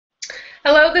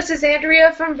Hello, this is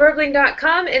Andrea from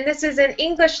Verbling.com, and this is an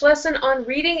English lesson on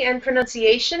reading and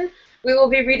pronunciation. We will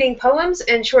be reading poems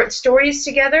and short stories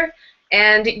together,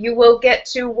 and you will get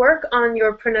to work on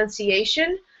your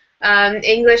pronunciation.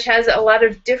 English has a lot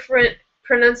of different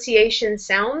pronunciation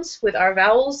sounds with our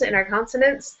vowels and our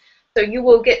consonants, so you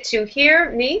will get to hear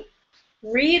me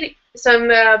read some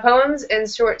poems and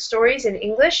short stories in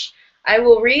English. I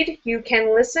will read, you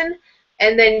can listen,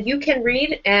 and then you can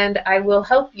read, and I will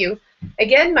help you.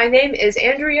 Again, my name is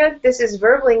Andrea, this is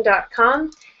Verbling.com,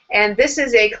 and this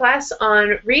is a class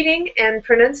on reading and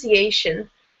pronunciation.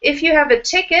 If you have a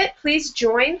ticket, please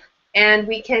join, and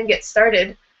we can get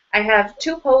started. I have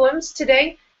 2 poems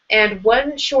today and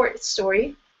 1 short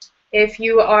story. If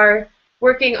you are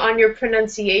working on your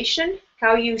pronunciation,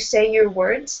 how you say your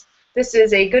words, this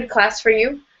is a good class for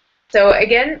you. So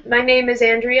again, my name is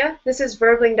Andrea, this is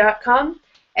Verbling.com,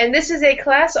 and this is a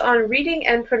class on reading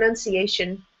and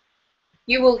pronunciation.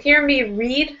 You will hear me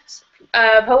read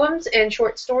poems and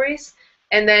short stories,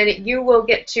 and then you will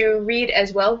get to read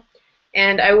as well,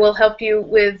 and I will help you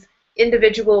with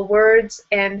individual words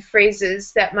and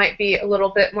phrases that might be a little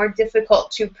bit more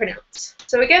difficult to pronounce.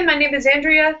 So again, my name is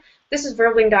Andrea, this is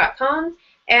Verbling.com,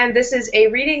 and this is a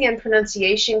reading and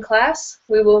pronunciation class.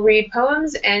 We will read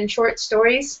poems and short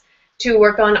stories to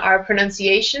work on our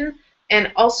pronunciation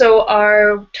and also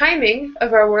our timing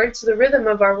of our words, the rhythm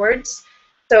of our words.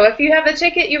 So if you have a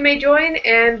ticket, you may join,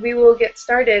 and we will get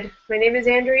started. My name is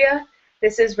Andrea,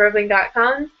 this is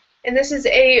Verbling.com, and this is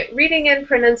a reading and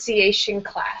pronunciation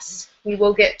class. You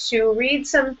will get to read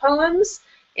some poems,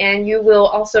 and you will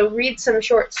also read some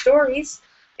short stories,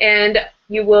 and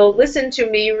you will listen to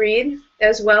me read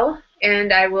as well,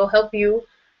 and I will help you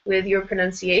with your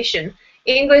pronunciation.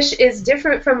 English is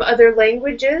different from other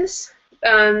languages.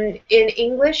 In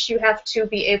English, you have to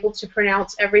be able to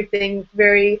pronounce everything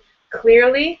very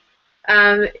clearly,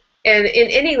 and in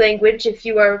any language, if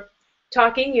you are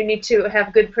talking, you need to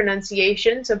have good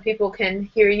pronunciation so people can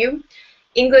hear you.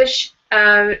 English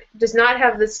does not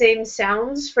have the same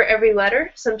sounds for every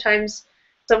letter. Sometimes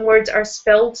some words are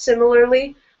spelled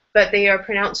similarly, but they are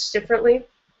pronounced differently,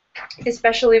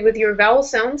 especially with your vowel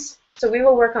sounds. So we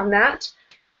will work on that.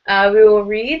 We will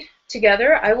read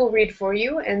together. I will read for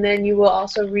you, and then you will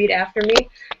also read after me,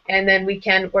 and then we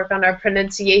can work on our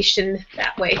pronunciation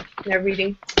that way in our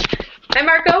reading. Hi,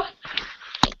 Marco.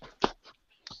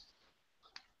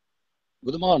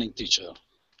 Good morning, teacher.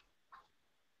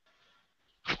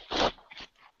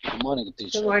 Good morning,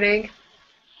 teacher. Good morning.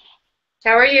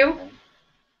 How are you?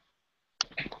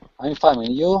 I'm fine,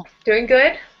 and you? Doing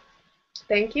good.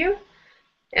 Thank you.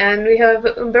 And we have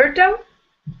Umberto.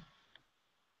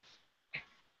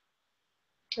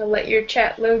 I'll let your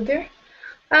chat load there.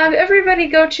 Everybody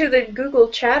go to the Google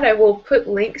chat. I will put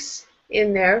links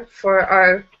in there for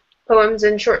our poems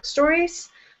and short stories.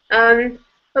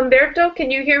 Umberto,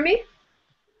 can you hear me?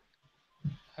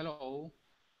 Hello.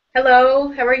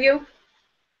 Hello, how are you?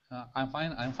 I'm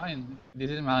fine.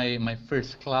 This is my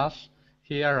first class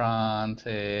here, and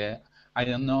I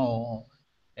don't know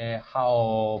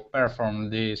how perform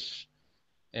this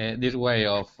way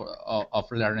of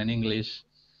learning English.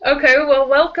 Okay, well,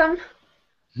 welcome.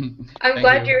 I'm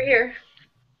glad you. you're here.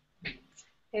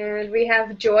 And we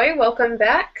have Joy. Welcome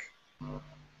back.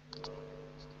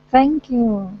 Thank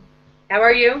you. How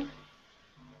are you?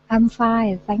 I'm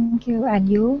fine, thank you. And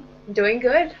you? Doing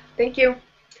good. Thank you.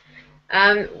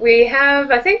 I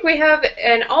think we have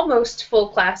an almost full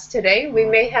class today. We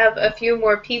may have a few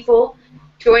more people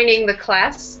joining the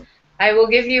class. I will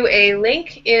give you a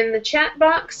link in the chat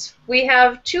box. We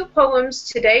have 2 poems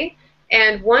today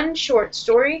and 1 short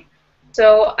story.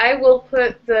 So I will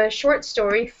put the short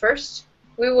story first.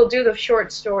 We will do the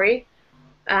short story.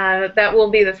 That will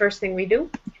be the first thing we do.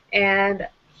 And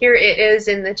here it is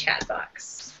in the chat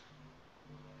box.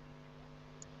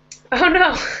 Oh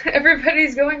no,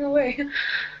 everybody's going away.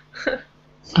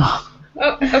 Oh,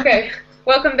 okay.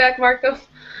 Welcome back, Marco.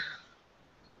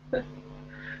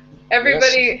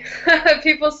 Everybody, yes.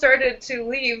 People started to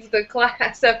leave the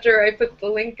class after I put the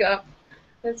link up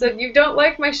and said, "You don't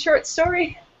like my short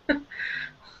story?"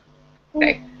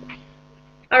 Okay.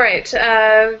 All right.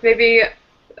 Maybe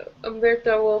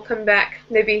Umberto will come back.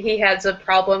 Maybe he has a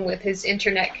problem with his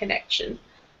internet connection.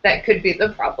 That could be the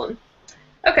problem.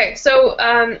 Okay. So,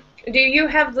 do you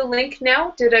have the link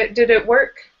now? Did it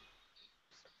work?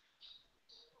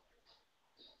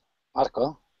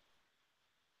 Marco?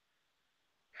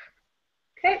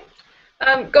 Okay.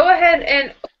 Go ahead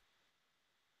and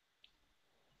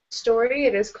story.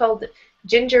 It is called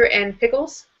Ginger and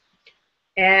Pickles.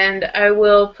 And I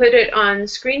will put it on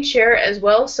screen share as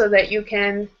well so that you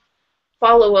can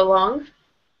follow along.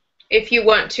 if you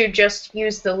want to just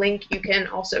use the link, you can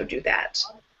also do that.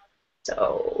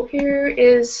 So here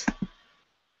is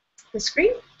the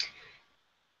screen.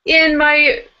 In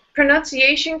my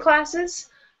pronunciation classes,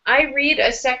 I read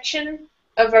a section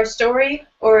of our story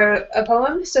or a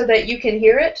poem so that you can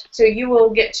hear it, so you will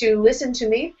get to listen to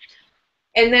me.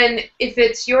 And then if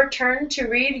it's your turn to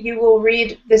read, you will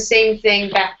read the same thing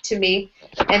back to me,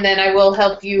 and then I will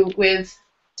help you with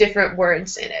different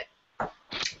words in it.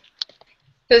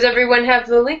 Does everyone have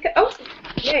the link? Oh,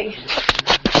 yay.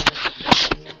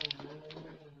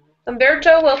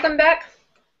 Umberto, welcome back.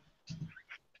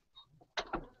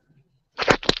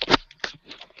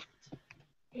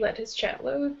 Let his chat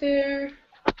load there.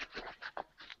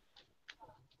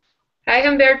 Hi,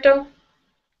 Umberto.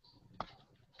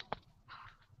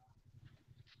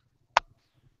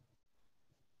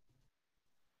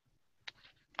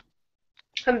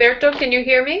 Humberto, can you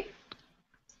hear me?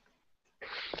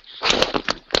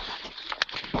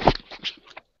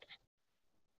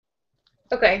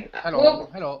 Okay. Hello,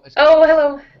 hello. Oh,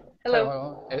 hello. Hello.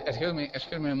 Hello. Excuse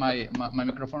me. My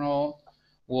microphone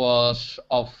was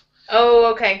off.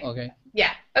 Oh, okay. Okay.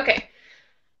 Yeah. Okay.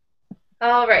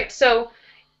 All right. So,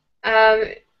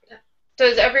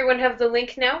 does everyone have the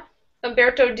link now?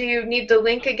 Humberto, do you need the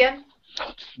link again?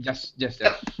 Yes.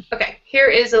 Oh, okay. Here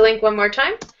is the link one more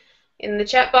time in the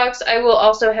chat box. I will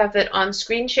also have it on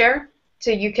screen share, so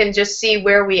you can just see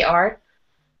where we are.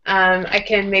 I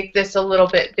can make this a little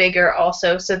bit bigger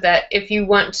also, so that if you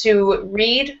want to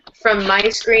read from my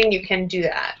screen, you can do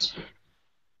that.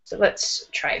 So let's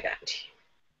try that.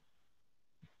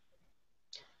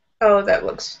 Oh,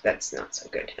 that's not so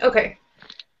good. Okay.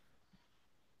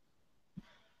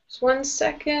 Just 1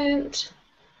 second.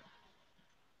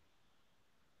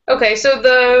 Okay, so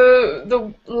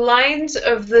the lines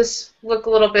of this look a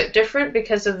little bit different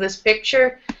because of this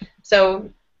picture.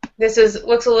 So this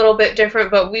looks a little bit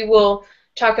different, but we will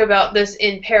talk about this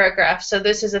in paragraphs. So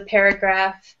this is a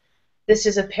paragraph. This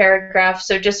is a paragraph.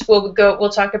 So just we'll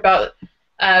talk about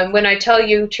when I tell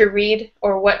you to read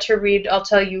or what to read, I'll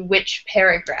tell you which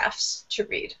paragraphs to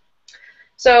read.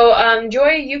 So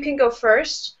Joy, you can go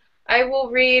first. I will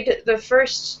read the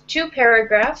first 2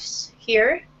 paragraphs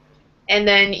here, and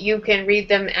then you can read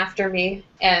them after me,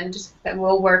 and then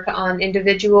we'll work on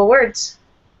individual words.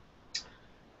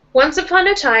 Once upon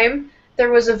a time,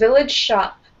 there was a village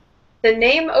shop. The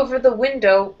name over the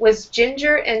window was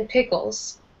Ginger and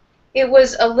Pickles. It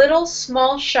was a little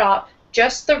small shop,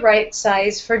 just the right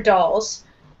size for dolls.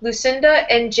 Lucinda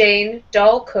and Jane,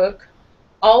 doll cook,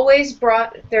 always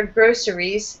brought their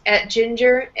groceries at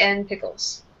Ginger and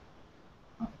Pickles.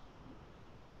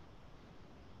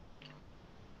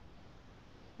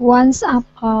 Once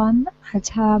upon a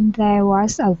time there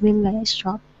was a village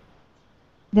shop.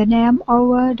 The name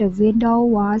over the window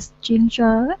was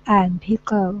Ginger and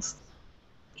Pickles.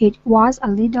 It was a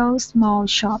little small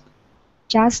shop,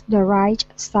 just the right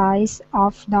size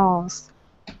of dolls.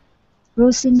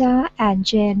 Lucinda and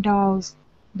Jane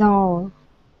doll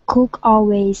cook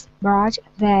always brought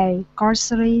their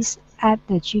groceries at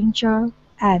the Ginger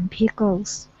and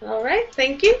Pickles. All right,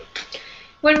 thank you.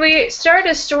 When we start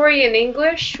a story in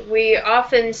English, we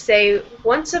often say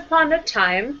once upon a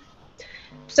time.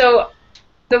 So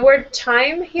the word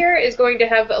time here is going to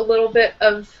have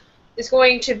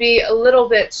going to be a little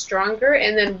bit stronger,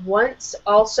 and then once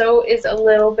also is a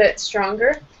little bit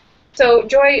stronger. So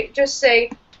Joy, just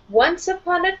say once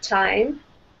upon a time.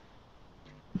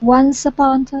 Once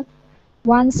upon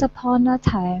a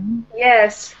time.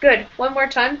 Yes, good. One more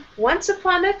time. Once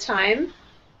upon a time.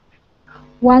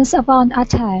 Once upon a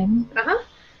time.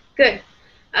 Good.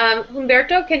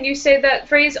 Humberto, can you say that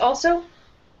phrase also?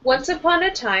 Once upon a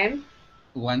time.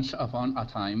 Once upon a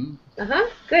time.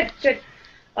 Good.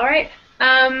 All right.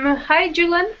 Hi,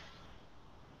 Julian.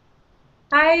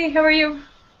 Hi, how are you?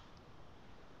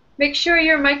 Make sure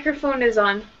your microphone is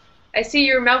on. I see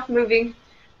your mouth moving,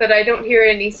 but I don't hear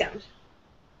any sound.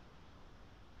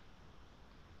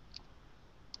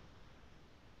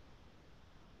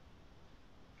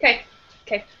 Okay.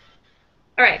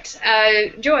 All right.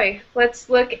 Joy, let's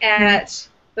look at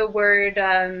the word,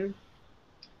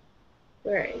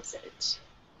 where is it?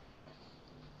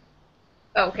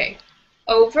 Okay.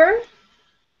 Over.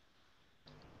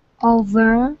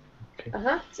 Over.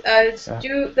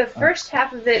 Do the first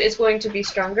half of it is going to be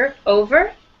stronger.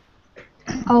 Over.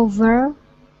 Over.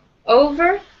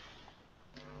 Over.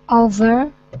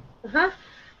 Over.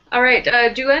 All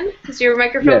right, Julian, is your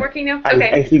microphone working now?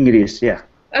 Okay. I think it is, yeah.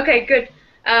 Okay, good.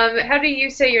 How do you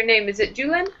say your name? Is it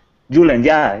Julian? Julian,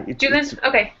 yeah. Julian?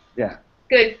 Okay. Yeah.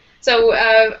 Good. So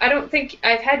I don't think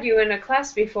I've had you in a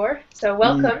class before, so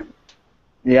welcome.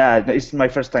 Yeah, it's my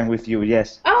first time with you.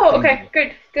 Yes. Oh, Thank okay, you.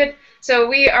 good, good. So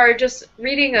we are just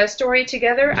reading a story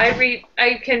together.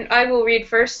 I will read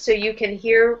first so you can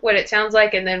hear what it sounds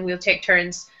like, and then we'll take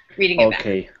turns reading it back.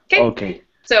 Okay. Okay? Okay.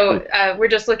 So Good. we're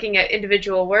just looking at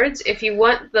individual words. If you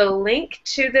want the link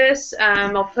to this,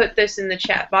 I'll put this in the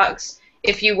chat box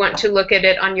if you want to look at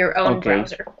it on your own Okay.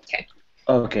 browser. Okay. Okay.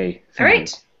 All Thank you.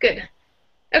 right, good.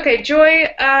 Okay,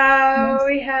 Joy, Yes.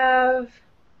 we have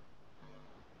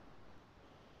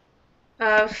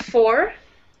 4.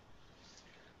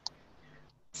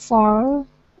 4.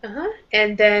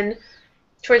 And then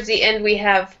towards the end we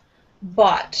have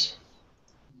bought.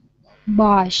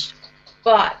 Bought.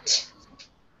 Bought.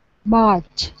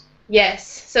 Bought. Yes.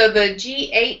 So the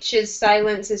GH is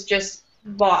silence is just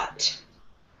bought.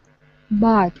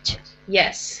 Bought.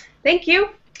 Yes. Thank you.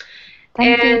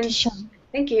 Thank you, And teacher.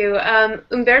 thank you.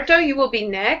 Umberto, you will be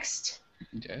next.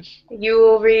 Yes. You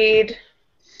will read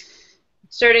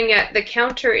starting at the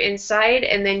counter inside,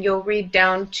 and then you'll read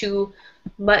down to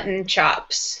mutton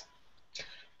chops.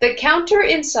 The counter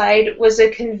inside was a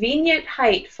convenient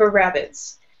height for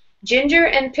rabbits. Ginger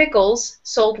and Pickles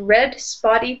sold red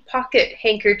spotty pocket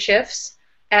handkerchiefs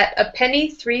at a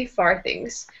penny 3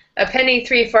 farthings. A penny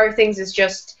 3 farthings is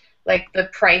just like the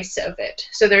price of it.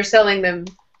 So they're selling them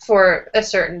for a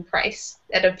certain price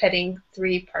at a penny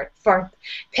 3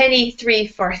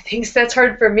 farthings. That's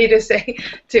hard for me to say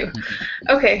too.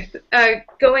 Okay,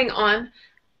 going on.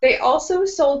 They also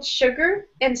sold sugar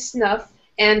and snuff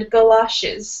and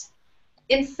galoshes.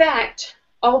 In fact,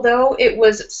 although it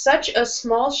was such a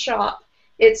small shop,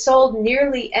 it sold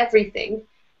nearly everything,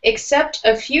 except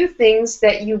a few things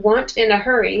that you want in a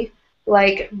hurry,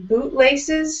 like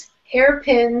bootlaces,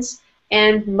 hairpins,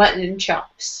 and mutton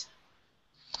chops.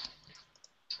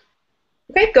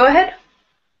 Okay, go ahead.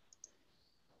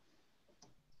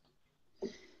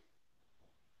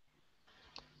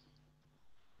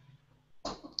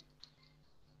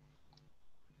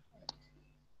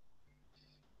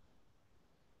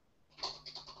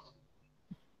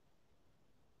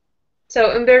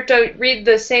 So, Umberto, read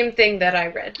the same thing that I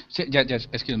read. Yes,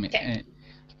 excuse me. Okay.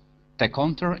 The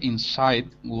counter inside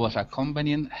was a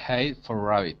convenient height for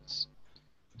rabbits.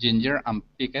 Ginger and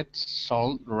Pickett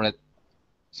sold red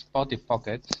spotty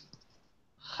pockets,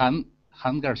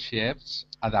 handkerchiefs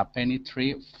at a penny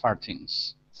 3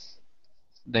 farthings.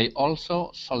 They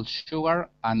also sold sugar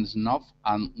and snuff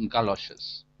and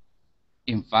galoshes.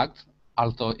 In fact,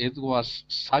 although it was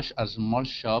such a small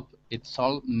shop, it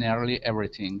sold nearly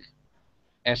everything,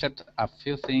 except a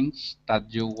few things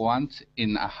that you want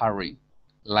in a hurry,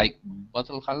 like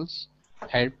bottles,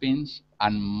 hairpins,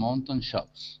 and mountain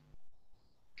chops.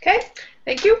 Okay,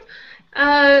 thank you.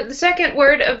 The second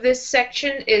word of this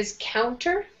section is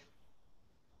counter.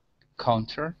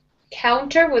 Counter,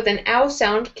 Counter with an ow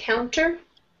sound, counter.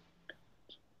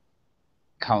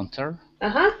 counter,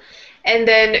 And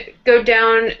then go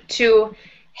down to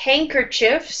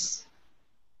handkerchiefs.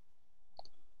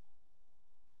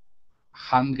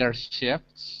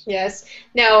 handkerchiefs, Yes.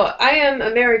 Now, I am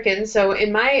American, so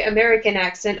in my American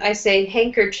accent, I say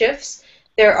handkerchiefs.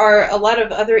 There are a lot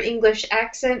of other English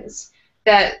accents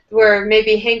that where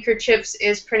maybe handkerchiefs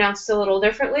is pronounced a little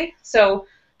differently. So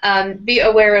be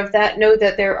aware of that. Know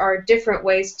that there are different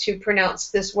ways to pronounce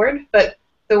this word, but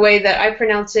the way that I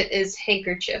pronounce it is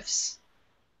handkerchiefs.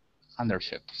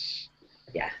 handkerchiefs.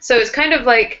 Yeah. So it's kind of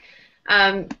like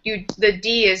the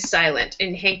D is silent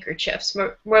in handkerchiefs.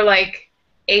 More like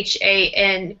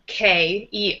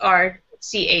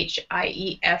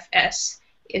HANKERCHIEFS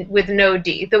with no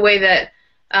D. The way that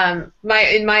in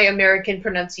my American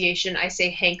pronunciation, I say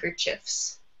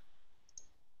handkerchiefs.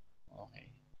 Okay.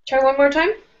 Try one more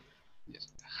time. Yes.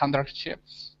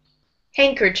 Handkerchiefs.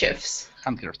 Handkerchiefs.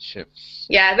 Handkerchiefs.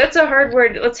 Yeah, that's a hard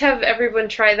word. Let's have everyone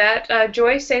try that.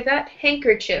 Joy, say that.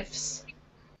 Handkerchiefs.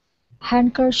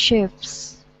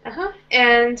 Handkerchiefs.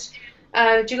 And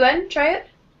Julen, try it.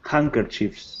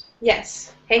 Handkerchiefs.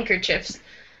 Yes, handkerchiefs.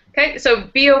 Okay, so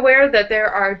be aware that there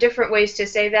are different ways to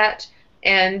say that,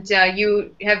 and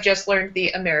you have just learned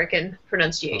the American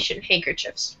pronunciation,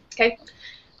 handkerchiefs. Okay.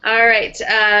 All right,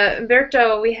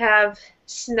 Umberto, we have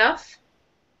snuff.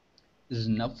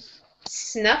 Snuff.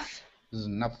 Snuff.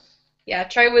 Snuff. Yeah,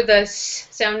 try with the s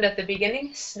sound at the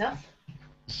beginning. Snuff.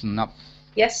 Snuff.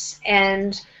 Yes,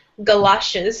 and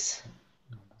galoshes.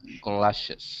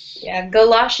 Galoshes. Yeah,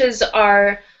 galoshes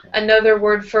are another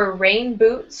word for rain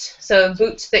boots. So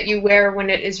boots that you wear when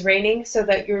it is raining so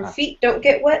that your feet don't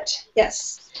get wet.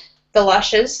 Yes,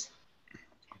 galoshes.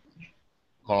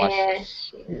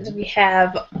 Galoshes. And we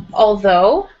have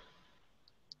although.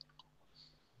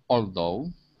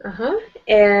 Although.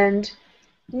 And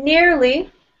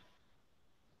nearly.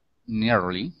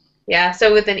 nearly, Yeah,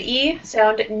 so with an E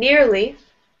sound, nearly.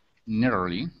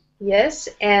 nearly, Yes,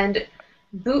 and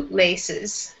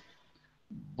bootlaces.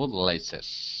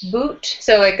 bootlaces, Boot,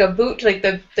 so like a boot, like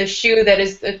the shoe that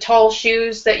is the tall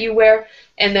shoes that you wear,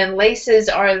 and then laces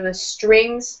are the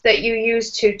strings that you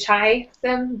use to tie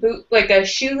them, boot, like a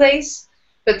shoelace,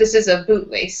 but this is a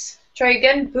bootlace. Try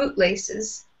again,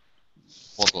 bootlaces.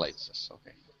 bootlaces.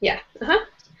 Okay. Yeah.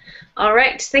 All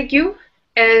right, thank you.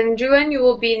 And Julian, you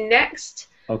will be next.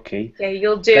 Okay. Okay,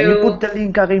 you'll do. Can you put the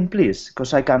link again, please?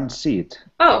 Because I can't see it.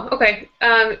 Oh, okay.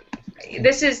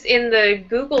 This is in the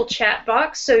Google chat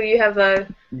box, so you have a.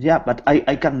 Yeah, but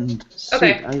I can't see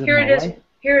Okay, it. I don't here know it is. why.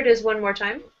 Here it is one more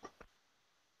time.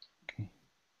 Okay.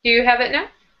 Do you have it now?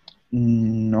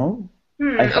 No.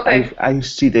 Okay. I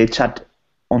see the chat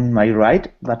on my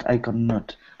right, but I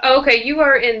cannot. Oh, okay, you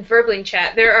are in Verbling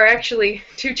chat. There are actually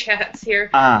two chats here.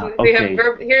 Ah, We have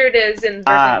okay. here it is in Verbling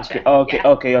Ah, okay, chat.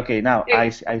 okay, Yeah. okay. Now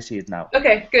Okay. I see it now.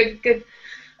 Okay, good, good.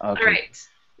 All Okay. right,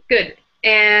 good.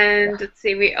 And let's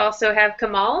see, we also have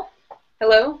Kamal.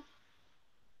 Hello.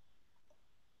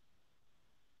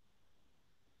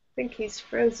 I think he's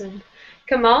frozen.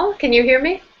 Kamal, can you hear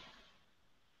me?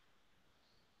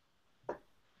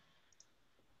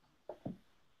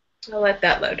 I'll let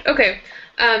that load. Okay,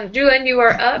 Julian, you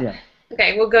are up. Yeah.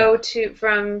 Okay, we'll go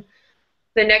from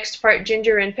the next part,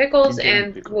 Ginger and Pickles, Ginger and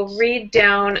and Pickles. we'll read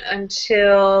down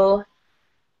until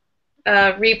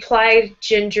replied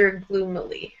Ginger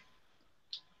gloomily.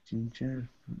 Ginger.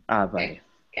 Ah, vale.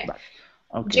 Okay. Vale.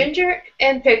 Okay. Ginger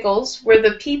and Pickles were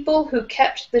the people who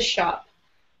kept the shop.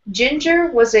 Ginger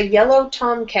was a yellow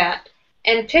tomcat,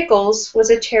 and Pickles was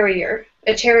a terrier.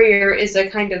 A terrier is a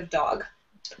kind of dog.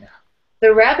 Yeah.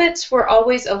 The rabbits were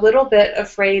always a little bit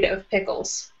afraid of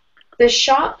Pickles. The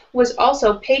shop was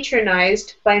also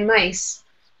patronized by mice.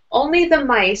 Only the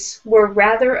mice were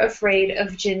rather afraid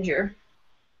of Ginger.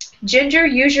 Ginger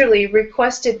usually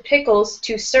requested Pickles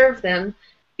to serve them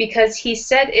because he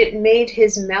said it made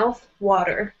his mouth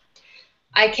water.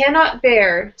 I cannot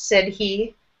bear, said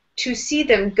he, to see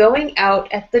them going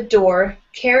out at the door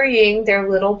carrying their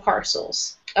little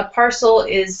parcels. A parcel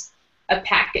is a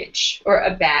package or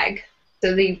a bag.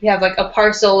 So you have like a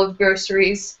parcel of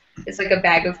groceries. It's like a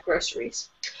bag of groceries.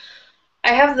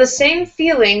 I have the same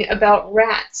feeling about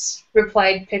rats,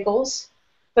 replied Pickles,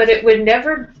 but it would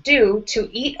never do to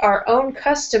eat our own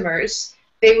customers.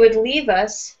 They would leave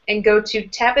us and go to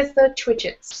Tabitha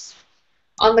Twitchit's.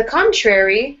 On the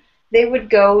contrary, they would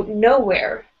go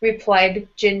nowhere, replied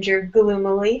Ginger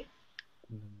gloomily.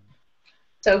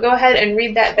 So go ahead and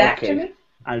read that back to me.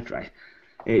 I'll try.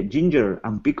 Ginger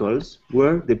and Pickles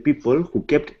were the people who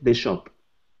kept the shop.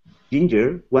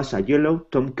 Ginger was a yellow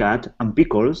tomcat and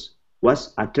Pickles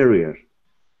was a terrier.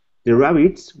 The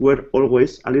rabbits were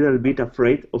always a little bit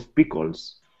afraid of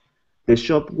Pickles. The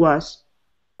shop was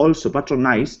also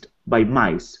patronized by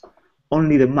mice.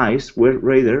 Only the mice were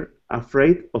rather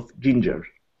afraid of Ginger.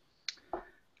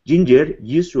 Ginger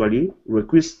usually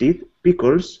requested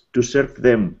Pickles to serve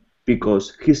them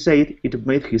because he said it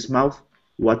made his mouth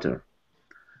water.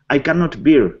 I cannot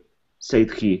bear,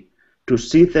 said he, to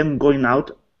see them going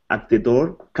out at the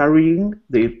door carrying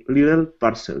their little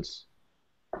parcels.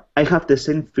 I have the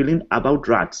same feeling about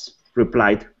rats,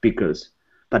 replied Pickles,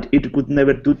 but it would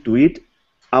never do to eat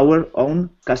our own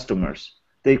customers.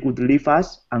 They could leave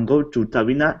us and go to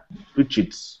Tabitha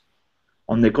Twitchit's.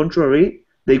 On the contrary,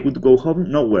 they could go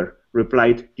home nowhere,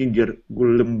 replied Ginger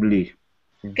gloomily.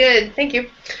 Good, thank you.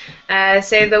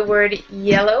 Say the word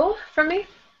yellow for me.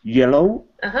 Yellow.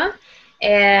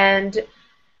 And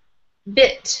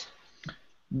bit.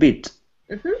 Bit.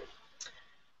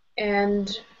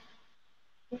 And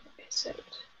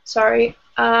sorry.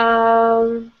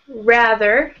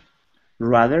 Rather.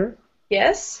 Rather.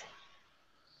 Yes.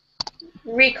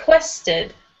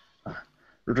 Requested.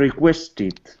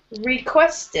 Requested.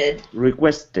 Requested.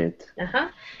 Requested.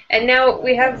 And now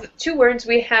we have two words.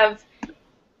 We have,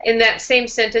 in that same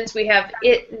sentence, we have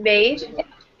it made.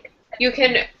 You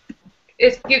can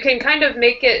kind of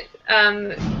make it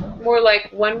more like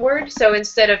one word. So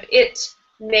instead of it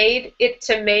made, it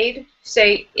to made,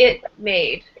 say it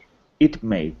made. It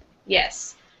made.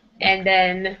 Yes. And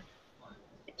then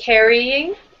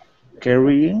carrying.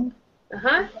 Carrying.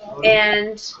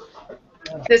 And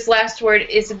this last word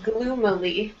is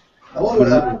gloomily.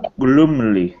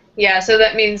 Gloomily. Yeah, so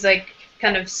that means like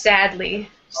kind of sadly,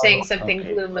 saying something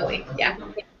gloomily. Yeah.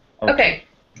 Okay.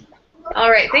 All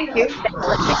right, thank you.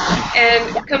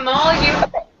 And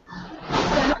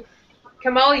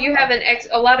Kamal, you have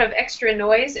a lot of extra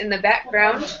noise in the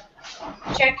background.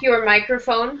 Check your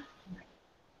microphone.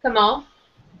 Kamal.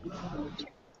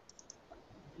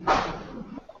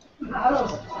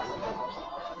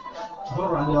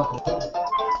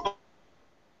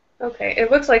 Okay,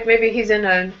 it looks like maybe he's in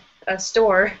a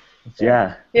store.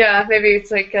 Yeah. Yeah, maybe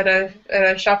it's like at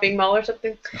a shopping mall or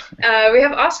something. We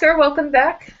have Oscar. Welcome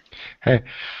back. Hey,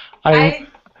 I'm Hi.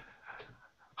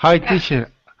 hi Uh,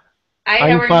 teacher. Hi. How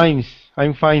I'm are you? fine.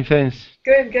 I'm fine, thanks.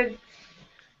 Good. Good.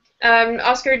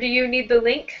 Oscar, do you need the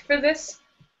link for this?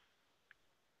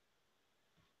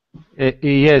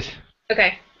 Yes.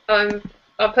 Okay.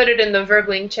 I'll put it in the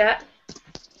Verbling chat.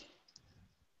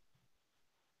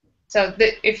 So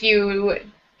if you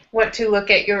want to look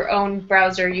at your own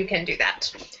browser, you can do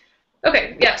that.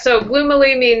 Okay, yeah, so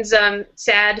gloomily means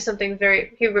sad, something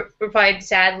very, he replied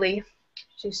sadly.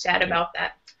 She's sad about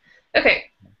that. Okay,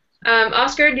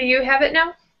 Oscar, do you have it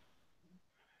now?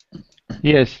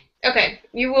 Yes. Okay,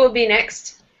 you will be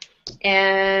next.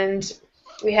 And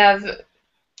we have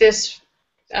this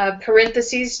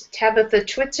parentheses, Tabitha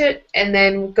Twitchit, and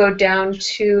then go down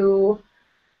to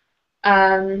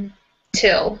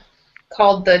till,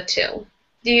 called the till.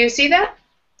 Do you see that?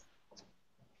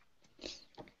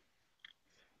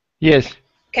 Yes.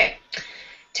 Okay.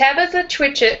 Tabitha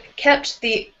Twitchit kept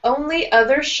the only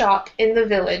other shop in the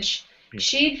village.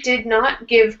 She did not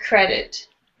give credit.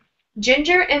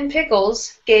 Ginger and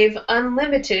Pickles gave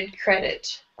unlimited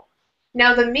credit.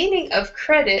 Now the meaning of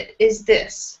credit is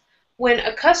this. When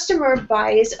a customer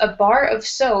buys a bar of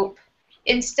soap,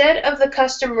 instead of the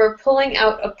customer pulling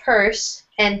out a purse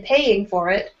and paying for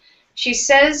it, she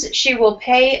says she will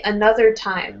pay another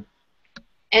time.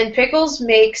 And Pickles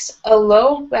makes a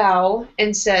low bow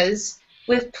and says,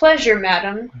 "With pleasure,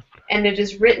 madam," and it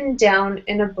is written down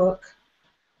in a book.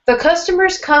 The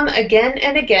customers come again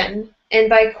and again, and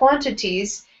by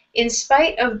quantities, in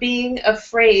spite of being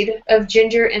afraid of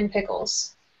Ginger and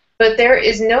Pickles. But there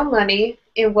is no money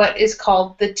in what is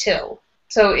called the till.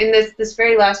 So in this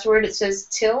very last word, it says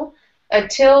till. A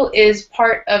till is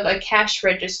part of a cash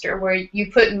register where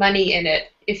you put money in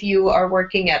it if you are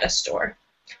working at a store.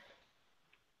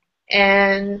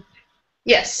 And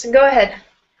yes, go ahead.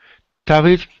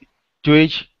 David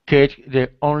Twitch kept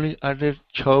the only other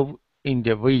shop in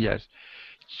the village.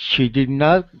 She did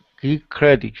not give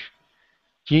credit.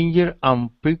 Ginger and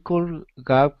Pickle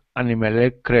gave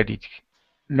unlimited credit.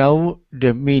 Now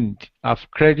the meaning of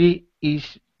credit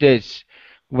is this: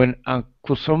 when a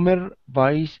customer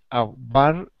buys a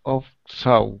bar of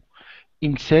soap,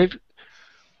 instead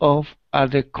of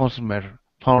the customer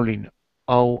pulling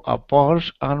out a purse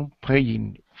and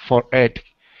paying for it,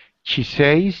 she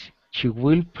says she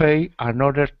will pay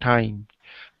another time,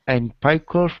 and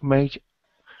Pickles makes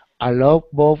a low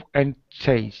bow and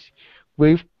says,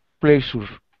 "With pleasure,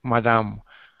 madam,"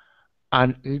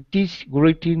 and it is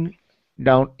written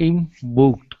down in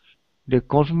book. The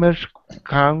customers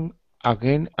come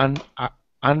again and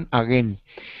again.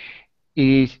 It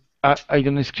is I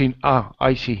don't screen.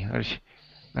 I see.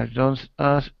 I don't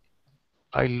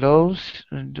I lost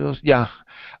those. Yeah,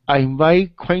 I buy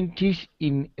quantities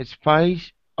in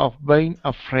spite of being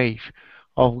afraid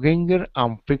of Ginger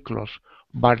and Pickles,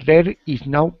 but there is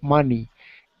no money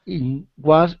in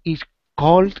what is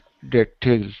called the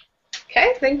till.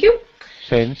 Okay, thank you.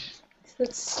 Sense,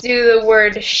 Let's do the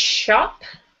word shop.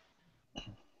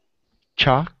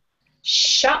 chop,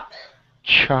 Shop.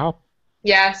 chop,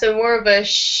 Yeah, so more of a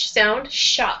sh sound.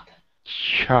 Shop.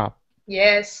 chop,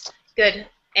 Yes, good.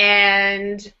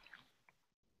 And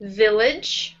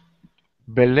village.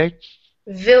 village,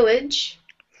 Village.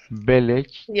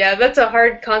 village, Yeah, that's a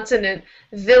hard consonant.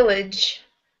 Village.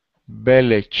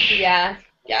 village, Yeah,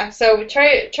 yeah. So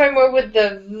try more with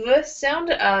the v sound.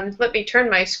 Let me turn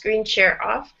my screen share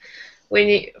off.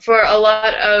 For a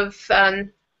lot of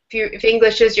if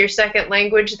English is your second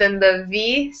language, then the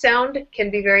V sound can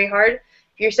be very hard.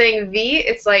 If you're saying V,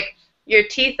 it's like your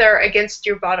teeth are against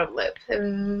your bottom lip.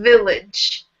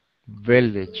 Village.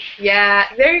 village. Yeah,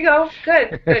 there you go.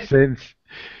 Good, good. Sense.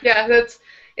 Yeah, that's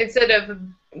instead of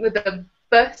with the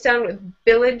B sound with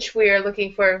village, we are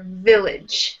looking for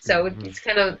village. So it's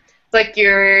kind of like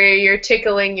you're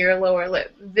tickling your lower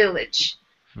lip. Village.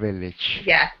 Village.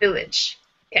 Yeah, village.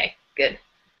 Okay, good.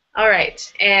 All right,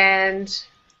 and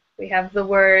we have the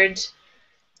word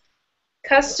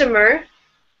customer,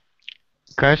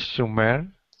 Customer,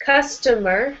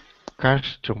 customer,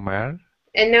 customer,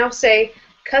 and now say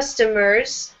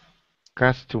customers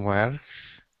customer.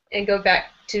 and go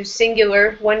back to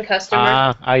singular, one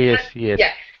customer. Yes, yes.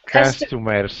 Yeah,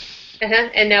 Customers,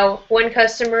 and now one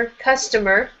customer,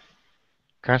 customer.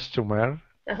 customer,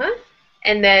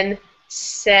 And then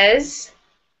says,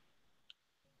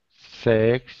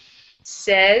 sex,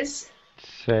 says,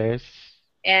 says,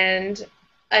 and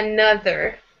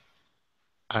another.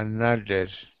 another.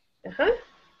 Uh-huh.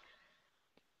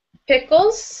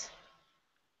 Pickles.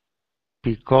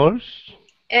 Pickles.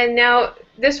 And now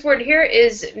this word here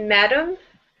is madam.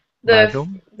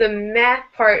 Madam. The ma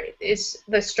part is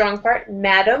the strong part,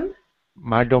 madam.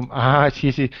 Madam. Ah,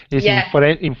 sí, sí. Es Yeah.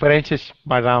 in French es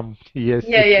madame. Yes.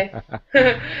 Yeah,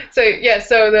 yeah.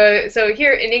 So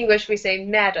here in English we say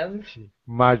madam. Sí.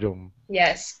 Madam.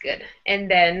 Yes, good. And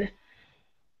then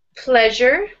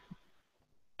pleasure.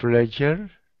 Pleasure.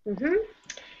 Hmm.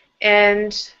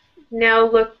 And now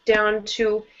look down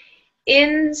to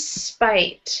in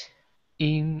spite.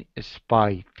 In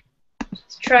spite.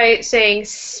 Try saying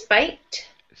spite.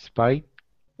 Spite.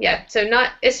 Yeah, so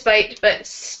not spite, but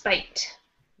spite.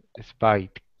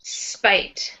 Spite.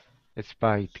 Spite.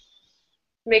 Spite.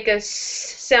 Make a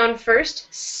sound first.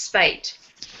 Spite.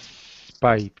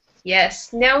 Spite.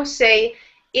 Yes. Now say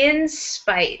in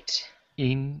spite.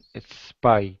 In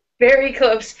spite. Very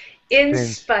close. In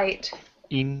Sense. spite.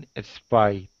 In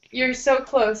spite. You're so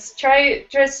close. Try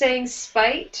just saying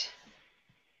spite.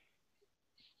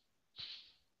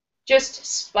 Just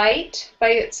spite by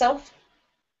itself.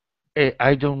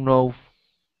 I don't know.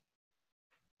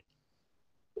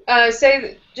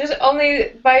 Say just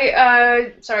only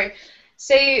by sorry.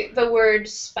 Say the word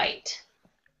spite.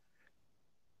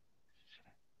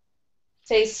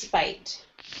 Say spite.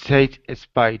 Say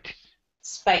spite.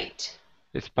 Spite.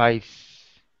 Spite.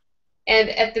 And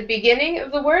at the beginning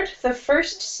of the word, the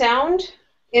first sound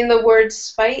in the word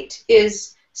spite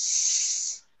is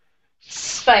s.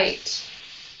 Spite.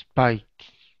 Spite.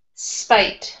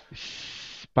 Spite.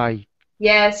 Spite.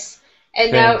 Yes.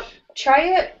 And now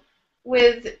try it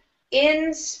with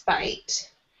in spite.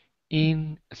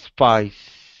 In spite.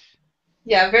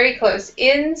 Yeah, very close.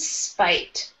 In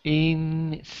spite.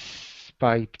 In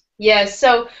spite. Yes,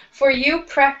 so for you,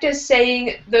 practice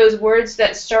saying those words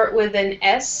that start with an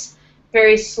S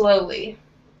very slowly.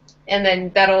 And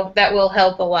then that will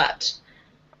help a lot.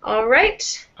 All right.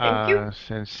 Thank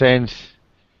you. Sense.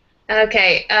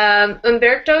 Okay,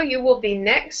 Umberto, you will be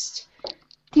next.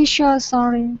 Teacher,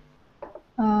 sorry.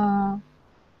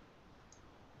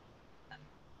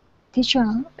 Teacher,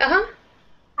 Uh-huh.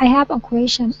 I have a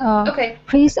question. Okay.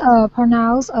 Please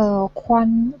pronounce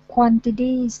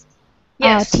quantities.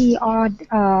 Yes. T or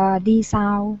D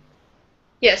sound.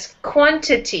 Yes,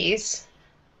 quantities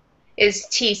is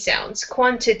T sounds.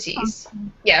 Quantities. Okay.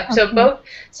 Yeah, so Okay. both.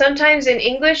 Sometimes in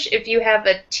English, if you have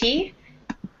a T,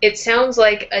 it sounds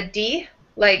like a D,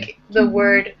 like the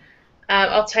word,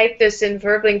 I'll type this in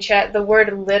Verbling chat, the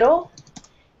word little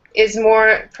is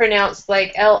more pronounced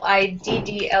like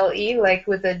Liddle, like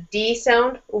with a D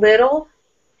sound, little.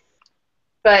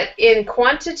 But in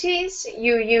quantities,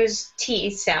 you use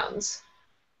T sounds.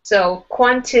 So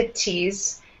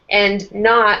quantities and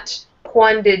not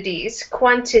quantities.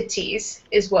 Quantities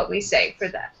is what we say for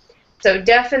that. So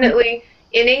definitely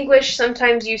in English,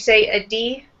 sometimes you say a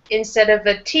D instead of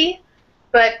a T,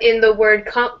 but in the word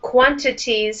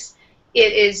quantities,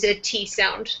 it is a T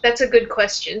sound. That's a good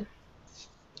question.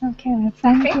 Okay,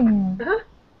 thank you. Uh-huh.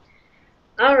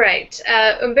 All right.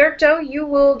 Umberto, you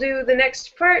will do the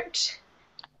next part.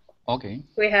 Okay.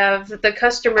 We have the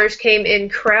customers came in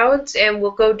crowds, and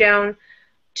we'll go down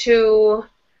to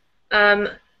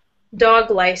dog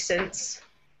license.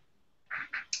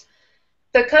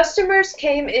 The customers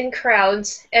came in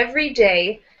crowds every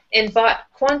day and bought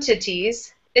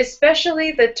quantities,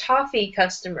 especially the toffee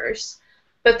customers.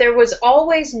 But there was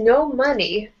always no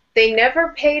money. They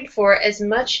never paid for as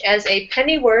much as a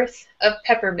pennyworth of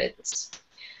peppermints.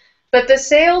 But the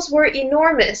sales were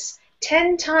enormous,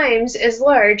 10 times as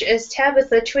large as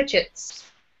Tabitha Twitchit's.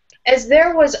 As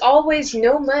there was always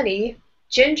no money,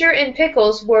 Ginger and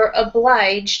Pickles were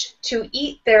obliged to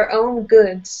eat their own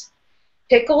goods.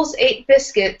 Pickles ate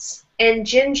biscuits, and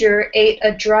Ginger ate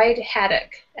a dried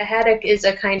haddock. A haddock is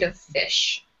a kind of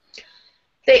fish.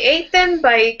 They ate them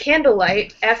by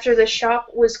candlelight after the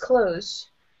shop was closed.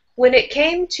 When it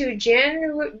came to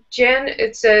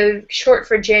it's a short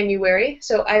for January,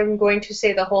 so I'm going to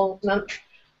say the whole month.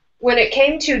 When it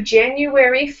came to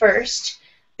January 1st,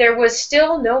 there was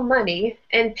still no money,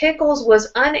 and Pickles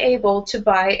was unable to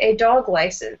buy a dog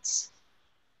license.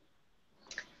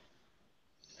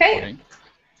 Okay.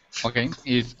 Okay,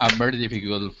 it's a very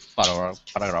difficult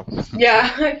paragraph.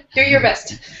 Yeah, do your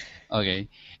best. Okay,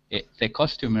 the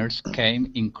customers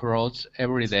came in crowds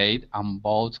every day and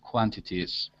bought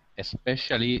quantities,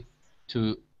 especially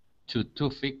to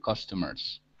toffee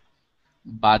customers.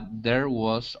 But there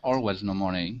was always no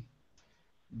money.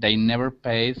 They never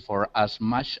paid for as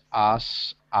much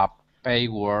as a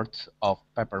payworth of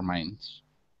peppermints.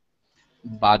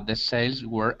 But the sales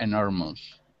were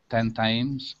enormous, 10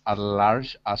 times as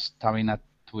large as Tabitha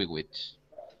twigs.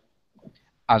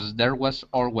 As there was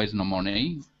always no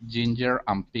money, Ginger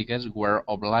and Pickles were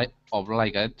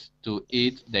obliged to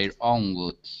eat their own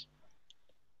goods.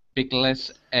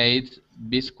 Pickles ate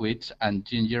biscuits and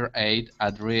Ginger ate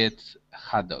a dried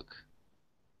haddock.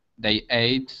 They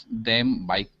ate them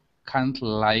by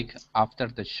candlelight after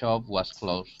the shop was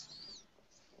closed.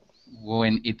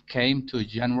 When it came to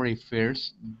January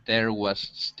 1st, there was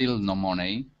still no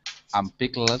money, and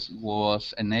Pickles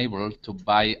was unable to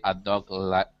buy a dog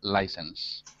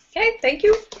license. Okay, thank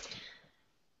you.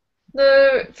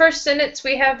 The first sentence,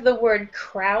 we have the word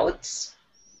crowds.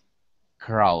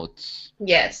 Crowds.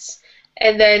 Yes.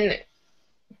 And then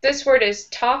this word is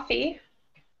toffee.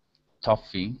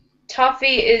 Toffee.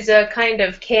 Toffee is a kind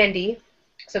of candy.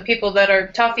 So people that are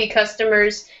toffee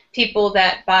customers, people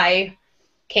that buy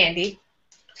candy.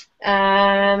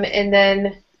 And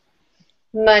then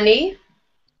money.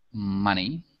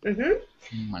 Money.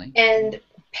 Money. And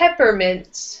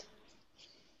peppermints.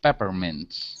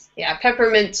 Peppermints. Yeah,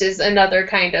 peppermints is another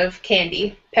kind of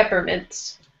candy.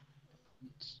 Peppermints.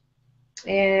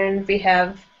 And we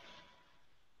have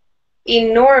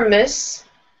enormous.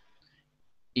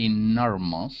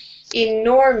 Enormous.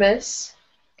 Enormous.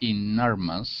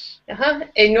 Enormous.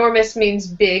 Enormous means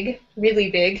big, really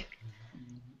big.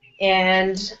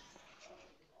 And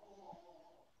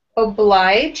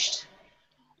obliged.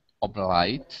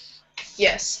 Obliged.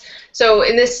 Yes. So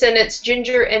in this sentence,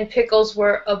 Ginger and Pickles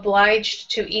were obliged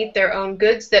to eat their own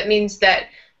goods. That means that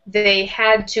they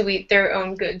had to eat their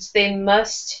own goods. They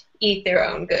must eat their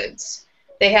own goods.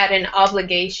 They had an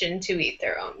obligation to eat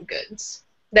their own goods.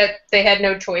 That they had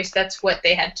no choice. That's what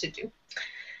they had to do.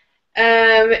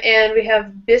 And we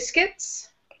have biscuits.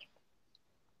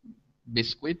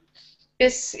 Biscuits.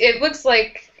 It looks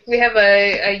like we have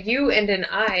a U and an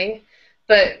I,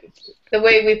 but the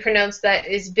way we pronounce that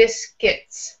is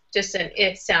biscuits. Just an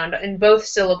I sound in both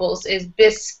syllables is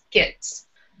biscuits.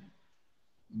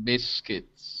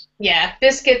 Biscuits. Yeah,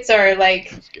 biscuits are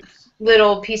like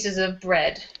little pieces of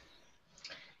bread.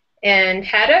 And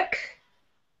haddock.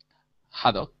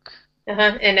 Haddock.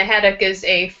 And a haddock is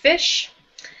a fish.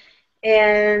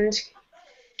 And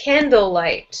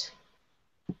candlelight.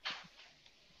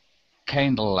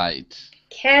 Candlelight.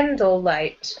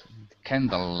 Candlelight.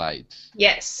 Candlelight.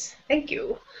 Yes, thank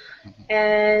you.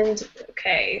 And,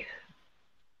 okay.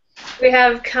 We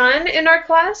have Khan in our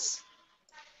class.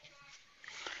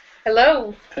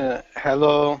 Hello.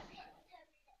 Hello.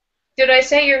 Did I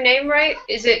say your name right?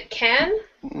 Is it Can?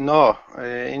 No,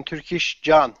 in Turkish,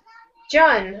 Can.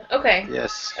 John. Okay.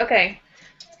 Yes. Okay.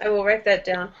 I will write that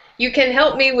down. You can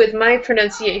help me with my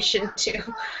pronunciation too.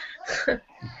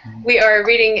 We are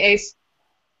reading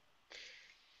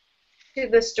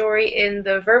the story in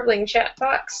the Verbling chat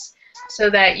box so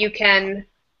that you can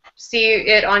see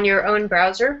it on your own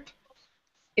browser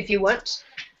if you want.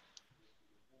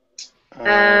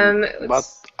 But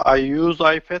I use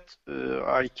iPad.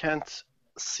 I can't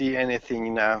see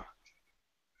anything now.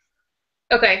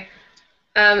 Okay.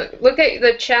 Look at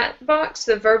the chat box,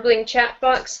 the Verbling chat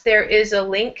box. There is a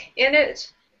link in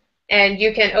it, and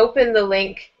you can open the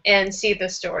link and see the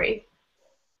story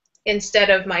instead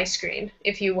of my screen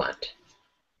if you want.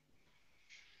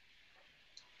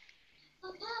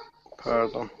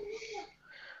 Pardon.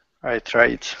 I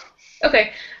tried.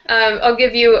 Okay. I'll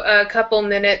give you a couple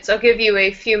minutes. I'll give you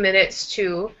a few minutes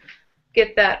to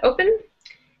get that open.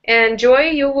 And Joy,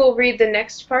 you will read the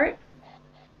next part.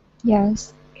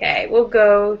 Yes. Okay, we'll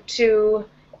go to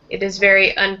it is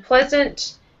very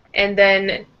unpleasant, and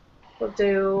then we'll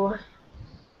do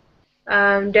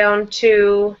down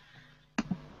to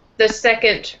the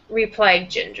second replied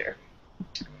Ginger.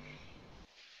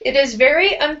 It is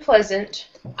very unpleasant.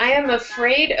 I am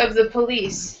afraid of the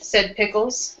police, said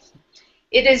Pickles.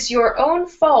 It is your own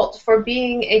fault for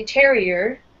being a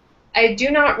terrier. I do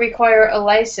not require a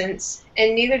license,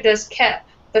 and neither does Kep,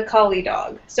 the collie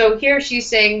dog. So here she's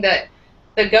saying that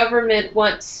the government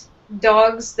wants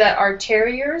dogs that are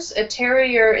terriers. A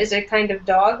terrier is a kind of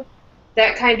dog.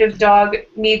 That kind of dog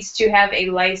needs to have a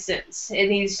license. It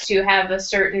needs to have a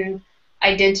certain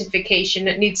identification.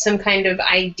 It needs some kind of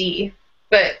ID.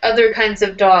 But other kinds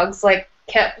of dogs, like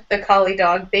Kep, the collie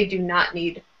dog, they do not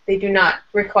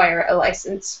require a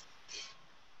license.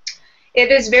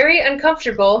 It is very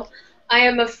uncomfortable. I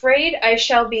am afraid I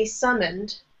shall be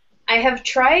summoned. I have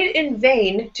tried in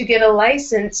vain to get a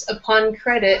license upon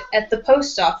credit at the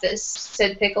post office,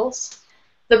 said Pickles.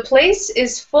 The place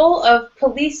is full of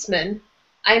policemen.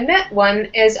 I met one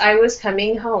as I was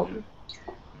coming home.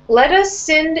 Let us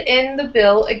send in the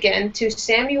bill again to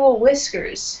Samuel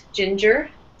Whiskers, Ginger.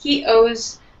 He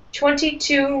owes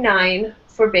 $22.9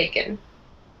 for bacon.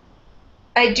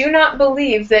 I do not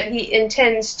believe that he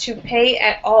intends to pay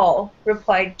at all,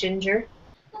 replied Ginger.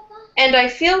 And I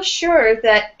feel sure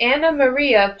that Anna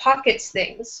Maria pockets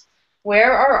things.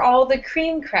 Where are all the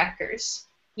cream crackers?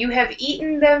 You have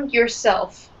eaten them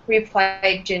yourself,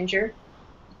 replied Ginger.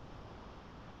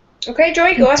 Okay,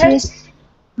 Joy, go It ahead. is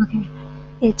okay.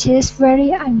 It is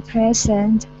very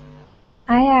unpleasant.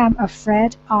 I am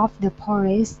afraid of the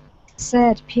police,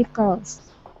 said Pickles.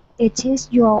 It is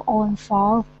your own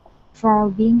fault for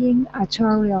being a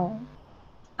tourier.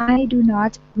 I do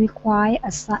not require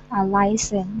a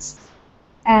license,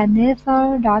 and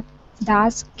neither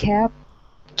does Cap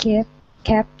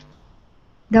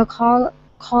the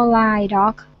Collie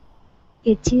dog.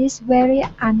 It is very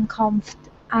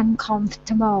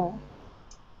uncomfortable.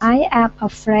 I am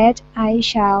afraid I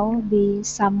shall be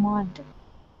summoned.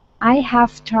 I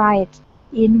have tried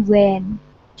in vain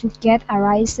to get a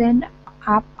license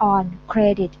up on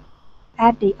credit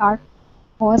at the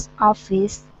post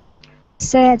office,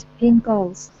 said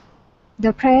Pinkles.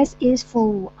 The place is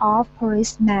full of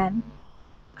policemen.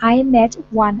 I met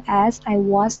one as I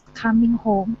was coming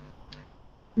home.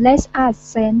 Let us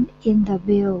send in the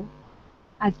bill.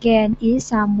 Again eat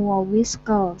some more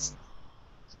whiskers.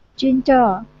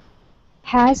 Ginger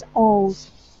has owed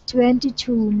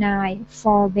 22.9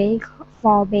 for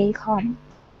bacon.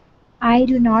 I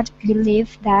do not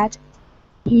believe that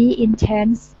he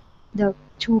intends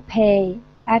to pay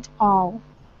at all,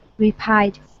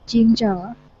 replied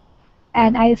Ginger,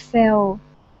 and I feel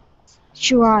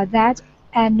sure that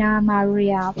Anna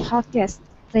Maria pockets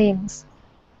things.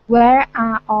 Where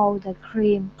are all the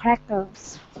cream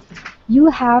crackers? You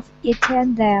have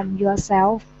eaten them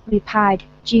yourself, replied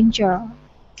Ginger.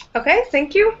 Okay,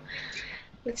 thank you.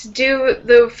 Let's do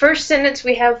the first sentence.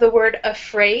 We have the word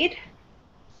afraid.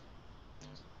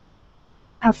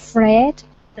 Afraid?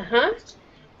 Uh-huh.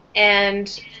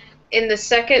 And in the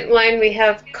second line we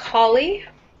have collie.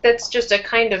 That's just a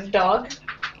kind of dog.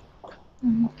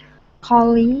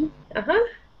 Collie? Uh-huh.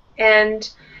 And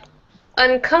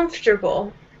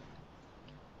uncomfortable.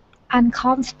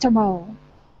 Uncomfortable.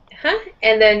 Uh-huh.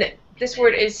 And then this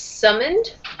word is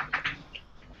summoned.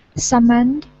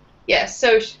 Summoned? Yes,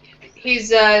 so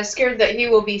he's scared that he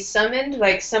will be summoned,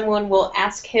 like someone will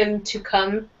ask him to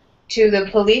come to the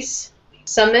police.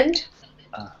 Summoned.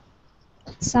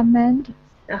 Summoned?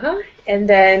 Uh-huh. And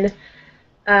then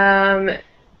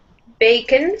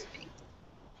bacon.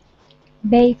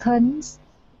 Bacons?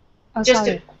 Oh, Just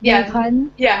sorry. yeah,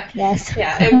 Bacon? yeah, Yes.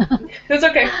 yeah. It's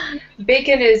okay.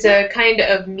 Bacon is a kind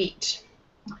of meat.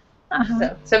 Uh-huh.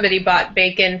 So somebody bought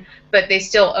bacon, but they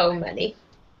still owe money.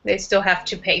 They still have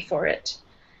to pay for it.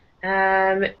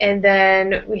 And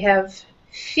then we have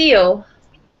feel.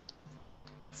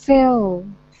 Feel.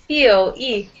 Feel.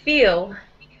 Feel.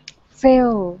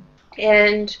 Feel.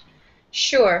 And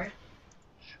sure.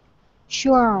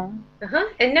 Sure. Uh-huh.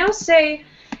 And now say,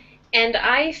 and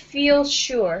I feel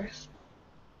sure.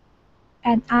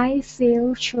 And I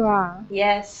feel sure.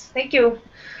 Yes. Thank you.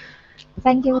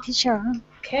 Thank you, teacher.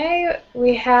 Okay,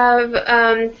 we have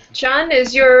John.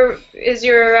 Can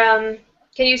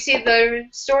you see the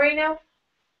story now?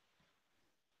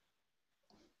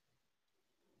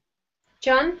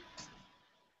 John?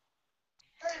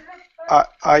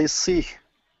 I see.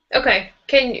 Okay.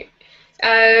 Can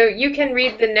you can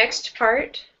read the next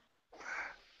part?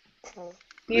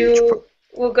 You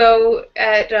will go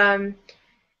at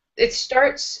it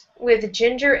starts with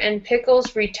Ginger and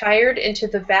Pickles retired into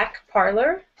the back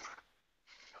parlor,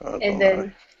 and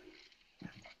then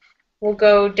we'll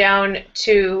go down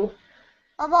to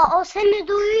Baba o seni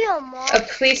duyuyor mu? a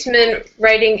policeman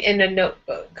writing in a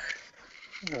notebook.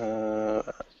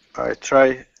 I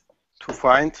try to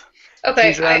find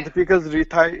Okay. Ginger and Pickles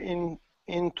retire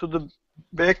into the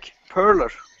back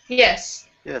parlor. Yes.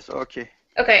 Yes, okay.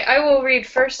 Okay, I will read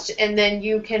first, and then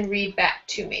you can read back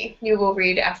to me. You will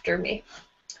read after me.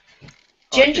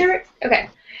 Ginger, okay.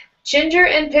 Ginger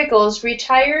and Pickles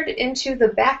retired into the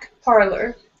back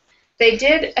parlor. They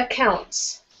did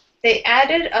accounts. They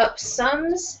added up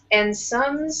sums and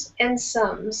sums and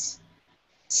sums.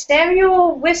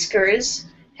 Samuel Whiskers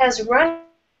has run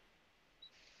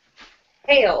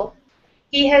tail.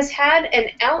 He has had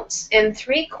 1 ounce and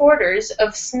 3/4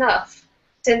 of snuff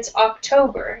since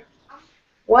October.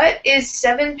 What is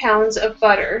 7 pounds of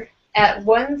butter at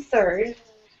 1/3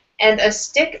 and a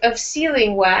stick of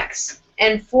sealing wax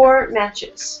and 4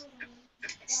 matches?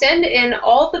 Send in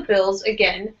all the bills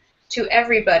again to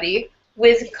everybody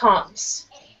with comps,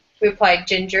 replied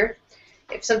Ginger.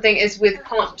 If something is with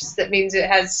comps, that means it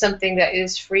has something that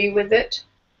is free with it.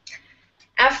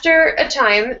 After a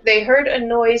time, they heard a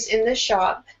noise in the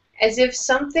shop, as if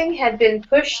something had been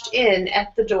pushed in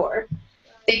at the door.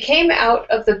 They came out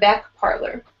of the back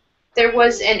parlor. There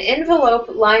was an envelope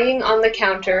lying on the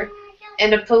counter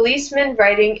and a policeman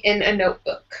writing in a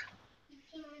notebook.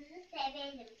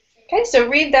 Okay, so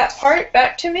read that part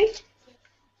back to me.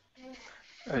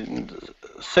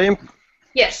 Same.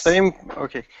 Yes. Same.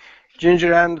 Okay.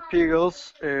 Ginger and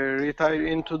Pickles retired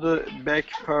into the back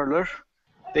parlor.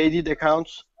 They did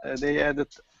accounts. They added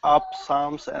up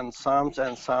sums and sums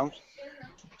and sums.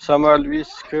 Samuel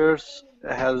Whiskers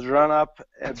has run up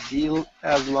a bill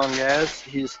as long as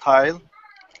his tile.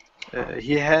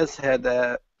 He has had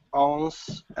an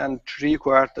ounce and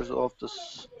 3/4 of the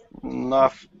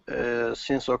snuff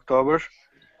since October.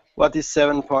 What is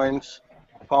 7 pounds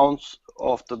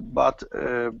of the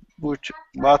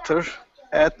butter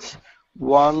at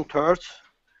 1/3,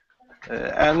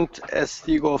 and a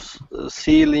stick of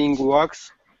sealing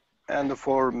wax and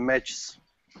 4 matches.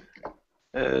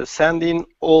 Send in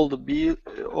all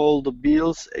the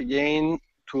bills again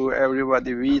to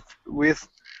everybody with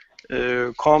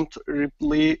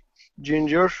comfortably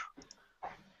Ginger.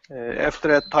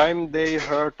 After a time, they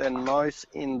heard a noise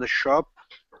in the shop,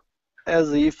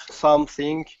 as if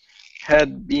something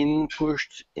had been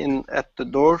pushed in at the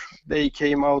door. They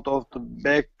came out of the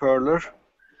back parlor.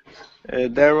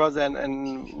 There was an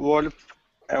envelope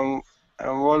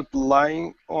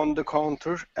lying on the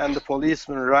counter and the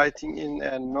policeman writing in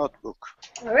a notebook.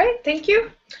 All right, thank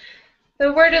you.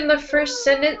 The word in the first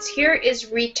sentence here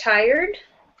is retired.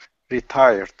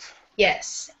 Retired.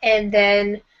 Yes, and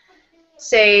then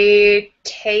say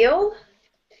tail.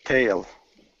 Tail.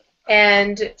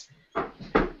 And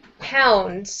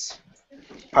pounds.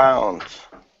 Pound.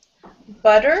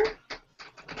 Butter.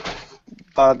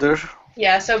 Butter.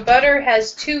 Yeah, so butter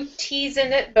has 2 T's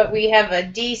in it, but we have a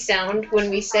D sound when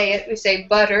we say it. We say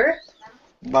butter.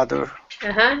 Butter.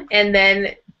 And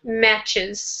then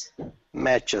matches.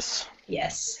 Matches.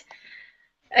 Yes.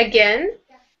 Again.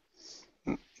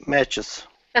 Matches.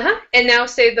 And now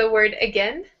say the word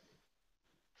again.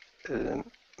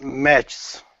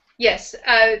 Matches. Yes.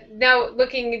 Now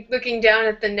looking down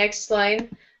at the next line,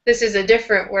 this is a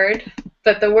different word,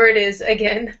 but the word is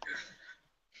again.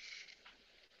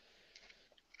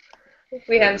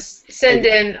 We have send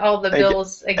in all the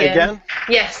bills again. Again?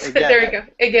 Yes, again. There we go.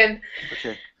 Again.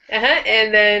 Okay.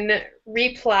 And then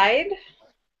replied.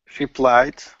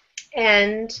 Replied.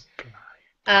 And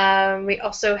we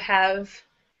also have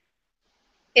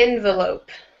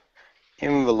envelope.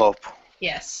 Envelope.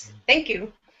 Yes. Thank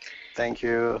you. Thank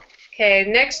you. Okay,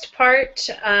 next part,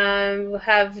 we'll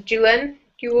have Julen.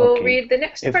 You will read the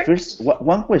next part. First,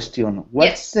 one question.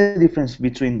 What's the difference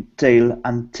between tail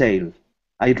and tail?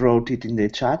 I wrote it in the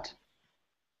chat.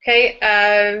 Okay,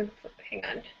 hang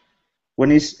on.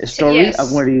 When is a story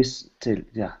and where is tail?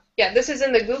 Yeah. Yeah, this is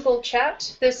in the Google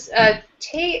chat. This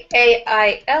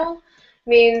tail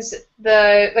means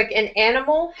like an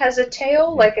animal has a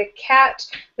tail, like a cat,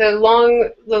 the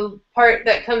part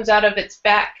that comes out of its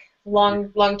back,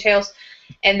 long tails,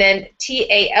 and then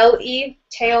tale,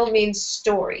 tail means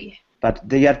story. But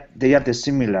they are the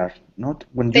similar, not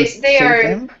when you they are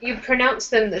them? You pronounce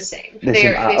them the same.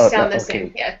 They sound the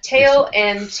same. Yeah, tail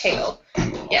and tail.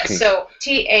 Yeah, so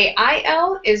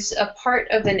tail is a part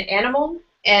of an animal,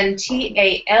 and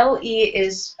tale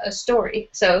is a story.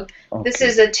 So this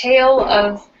is a tale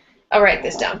of. I'll write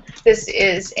this down. This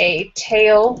is a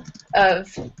tale of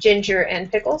Ginger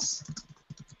and Pickles.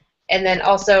 And then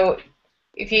also,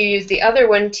 if you use the other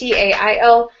one,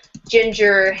 tail,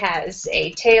 Ginger has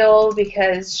a tail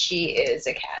because she is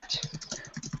a cat.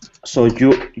 So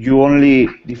you only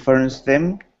difference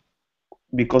them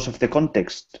because of the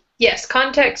context? Yes,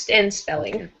 context and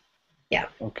spelling. Okay. Yeah.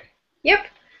 Okay. Yep.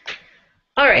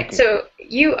 All right, so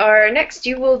you are next.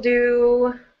 You will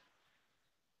do...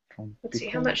 Let's see,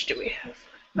 how much do we have?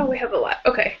 Oh, we have a lot.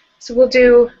 Okay, so we'll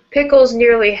do Pickles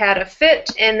nearly had a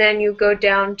fit, and then you go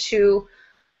down to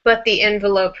but the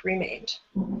envelope remained.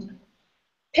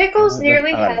 Pickles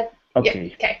nearly had... Okay.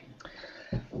 Yeah, okay.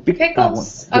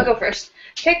 Pickles... I'll go first.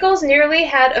 Pickles nearly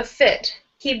had a fit.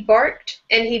 He barked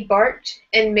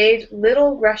and made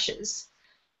little rushes.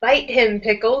 Bite him,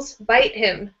 Pickles, bite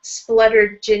him,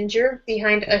 spluttered Ginger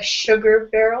behind a sugar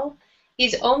barrel.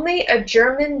 He's only a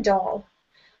German doll.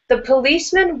 The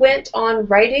policeman went on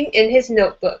writing in his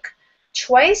notebook.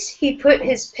 Twice he put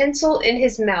his pencil in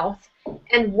his mouth,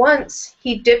 and once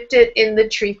he dipped it in the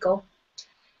treacle.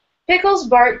 Pickles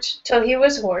barked till he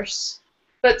was hoarse,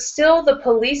 but still the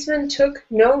policeman took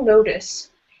no notice.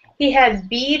 He had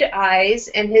bead eyes,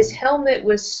 and his helmet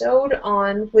was sewed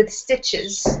on with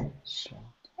stitches.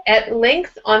 At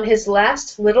length, on his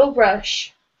last little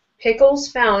rush,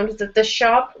 Pickles found that the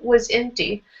shop was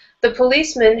empty. The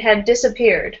policeman had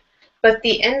disappeared, but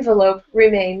the envelope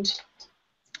remained.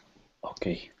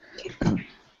 Okay.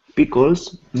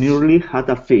 Pickles nearly had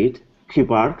a fit. He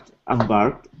barked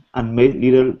and made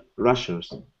little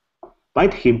rushes.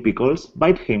 "Bite him, Pickles,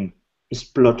 bite him,"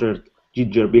 spluttered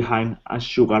Ginger behind a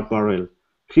sugar barrel.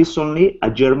 "He's only a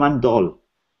German doll."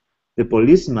 The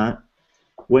policeman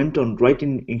went on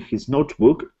writing in his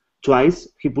notebook. Twice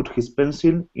he put his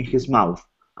pencil in his mouth,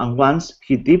 and once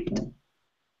he dipped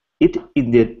it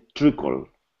in the treacle.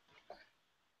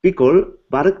 Pickle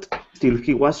barked till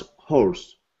he was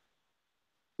hoarse,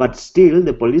 but still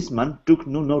the policeman took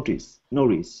no notice.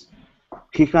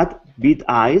 He had big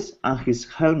eyes, and his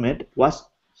helmet was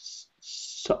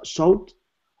sewed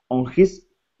on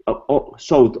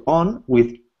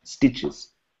with stitches.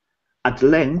 At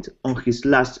length, on his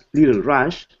last little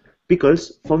rush,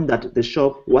 Pickles found that the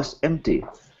shop was empty.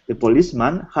 The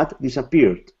policeman had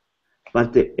disappeared,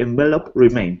 but the envelope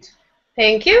remained.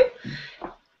 Thank you.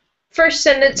 First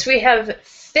sentence we have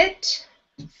fit,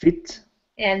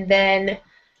 and then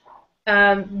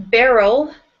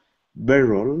barrel.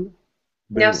 Barrel.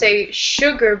 Now say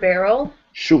sugar barrel.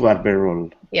 Sugar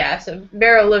barrel. Yeah, so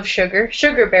barrel of sugar.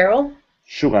 Sugar barrel.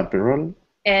 Sugar barrel.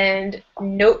 And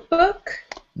notebook.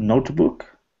 Notebook.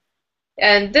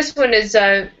 And this one is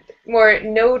more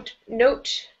note.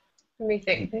 Let me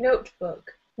think.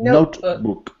 Notebook.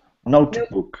 Notebook.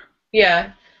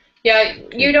 Yeah.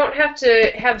 You don't have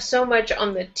to have so much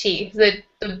on the T. The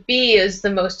B is the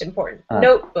most important.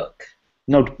 Notebook.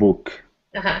 Notebook.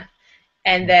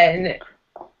 And then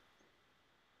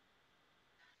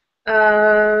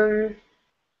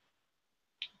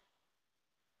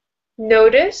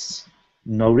notice.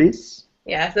 Notice.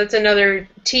 Yeah, that's another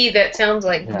T that sounds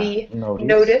like B.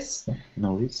 Notice.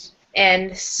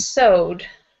 And sewed.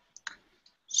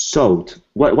 Sewed.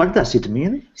 What does it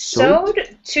mean? Sewed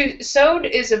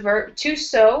is a verb. To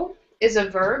sew is a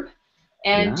verb,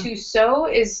 and to sew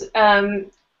is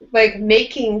like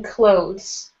making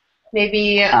clothes.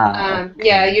 Maybe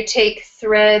you take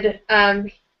thread.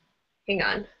 Hang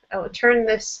on, I will turn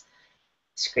this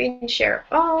screen share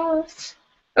off.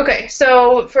 Okay,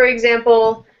 so for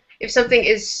example, if something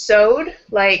is sewed,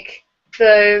 like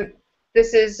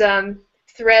this is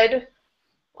thread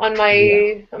on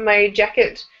my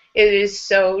jacket, it is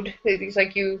sewed. It's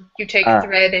like you take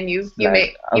thread and you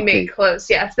make clothes.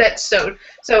 Yeah, that's sewed.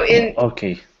 So in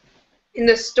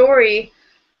the story,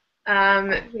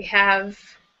 we have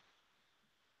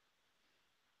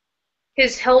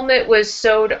his helmet was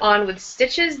sewed on with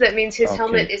stitches. That means his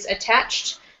helmet is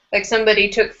attached. Like somebody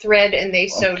took thread and they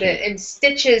sewed it. And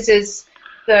stitches is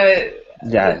the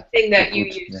thing that you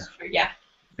use for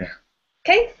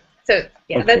Okay. So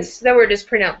that's the word is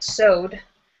pronounced sewed.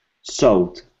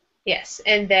 Sewed. Yes,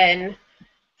 and then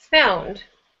found.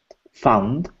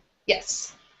 Found.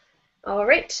 Yes. All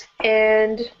right,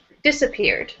 and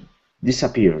disappeared.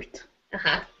 Disappeared.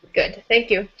 Good. Thank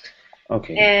you.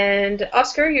 Okay. And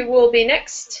Oscar, you will be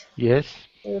next. Yes.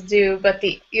 We'll do, but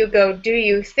you go. Do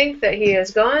you think that he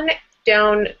has gone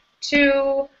down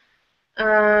to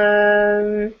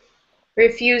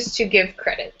refuse to give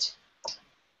credit?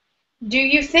 Do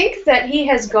you think that he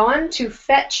has gone to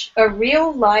fetch a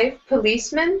real live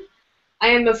policeman? I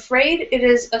am afraid it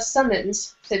is a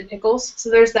summons, said Pickles.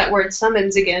 So there's that word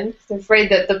summons again. I'm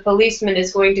afraid that the policeman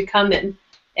is going to come in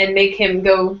and make him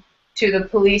go to the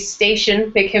police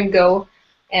station, make him go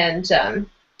and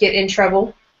get in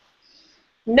trouble.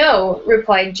 No,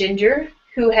 replied Ginger,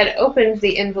 who had opened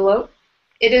the envelope.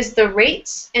 It is the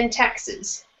rates and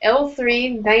taxes,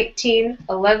 L3, 19,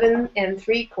 11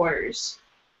 3/4.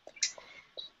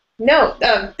 No,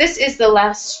 this is the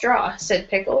last straw, said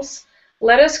Pickles.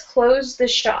 Let us close the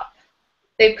shop.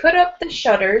 They put up the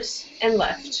shutters and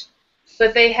left,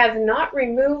 but they have not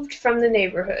removed from the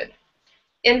neighborhood.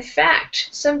 In fact,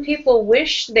 some people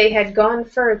wish they had gone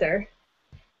further.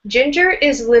 Ginger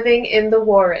is living in the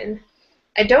warren.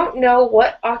 I don't know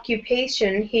what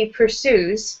occupation he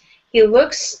pursues. He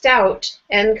looks stout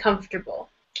and comfortable.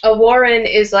 A warren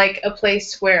is like a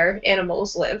place where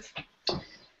animals live.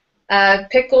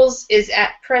 Pickles is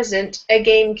at present a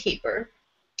gamekeeper.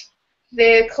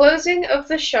 The closing of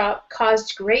the shop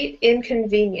caused great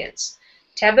inconvenience.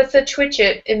 Tabitha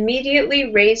Twitchit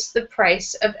immediately raised the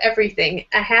price of everything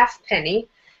a halfpenny,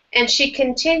 and she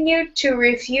continued to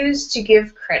refuse to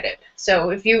give credit. So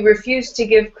if you refuse to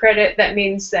give credit, that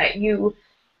means that you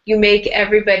make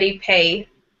everybody pay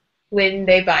when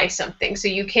they buy something. So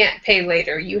you can't pay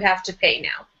later. You have to pay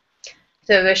now.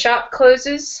 So the shop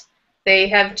closes. They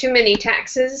have too many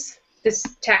taxes. These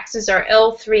taxes are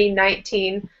L3,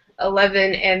 19,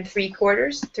 11 and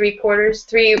 3/4. 3/4,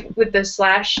 3 with the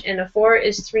slash and a 4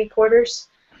 is 3/4.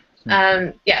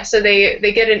 Yeah, so they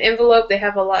get an envelope. They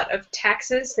have a lot of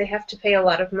taxes. They have to pay a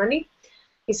lot of money.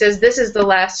 He says, this is the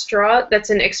last straw.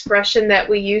 That's an expression that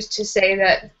we use to say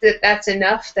that's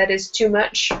enough, that is too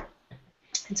much.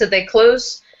 And so they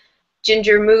close.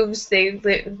 Ginger moves. They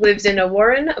lives in a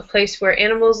warren, a place where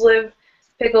animals live.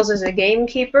 Pickles is a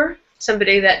gamekeeper,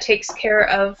 somebody that takes care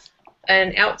of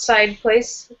an outside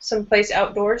place, someplace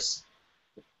outdoors.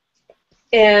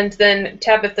 And then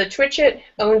Tabitha Twitchett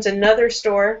owns another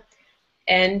store,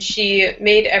 and she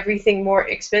made everything more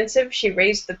expensive. She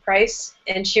raised the price,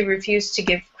 and she refused to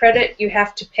give credit. You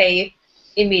have to pay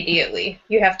immediately.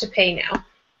 You have to pay now.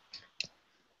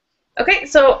 Okay,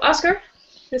 so Oscar,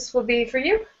 this will be for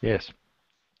you. Yes.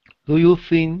 Do you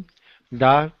think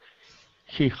that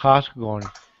he has gone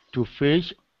to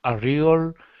fetch a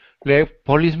real live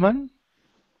policeman?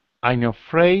 I'm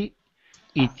afraid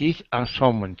it is a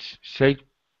summons, said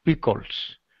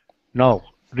Pickles. No,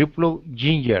 replied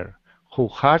Ginger, who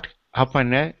had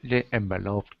opened the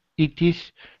envelope. It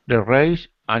is the race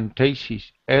and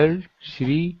thesis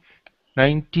L3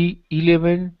 90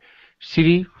 11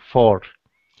 4.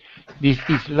 This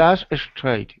is last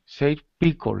straight, said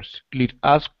Pickles. Let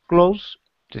us close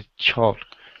the shop.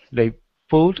 They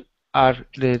put at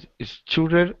the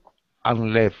shutter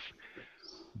and left,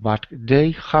 but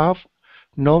they have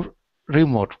no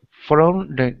remote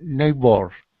from the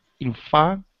neighbor. In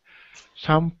fact,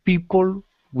 some people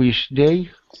wish they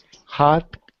had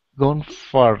gone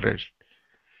further.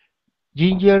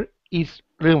 Ginger is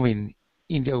living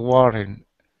in the warren.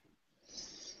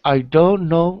 I don't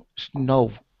know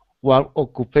what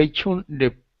occupation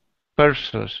the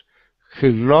pursues. He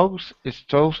looks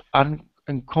stoked and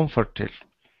uncomforted.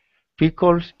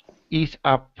 Pickles is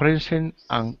a present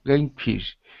and gamekeeper.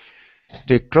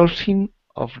 The closing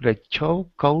of the shop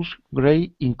caused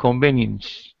great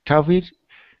inconvenience. Tabitha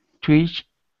Twitch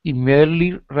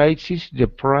immediately raises the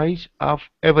price of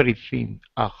everything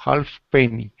a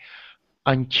halfpenny,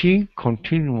 and she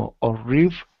continues or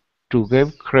refused to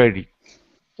give credit.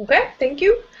 Okay, thank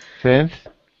you. Since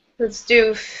Let's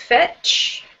do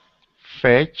fetch.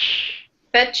 fetch,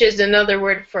 Fetch is another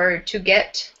word for to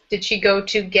get. Did she go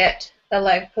to get a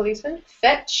live policeman?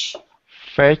 Fetch.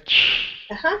 fetch,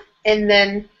 And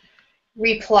then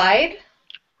replied.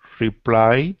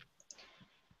 reply,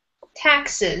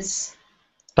 Taxes.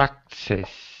 taxes,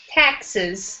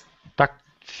 Taxes.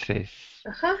 taxes.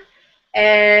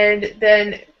 And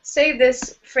then say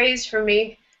this phrase for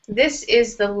me. This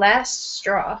is the last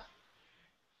straw.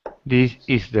 This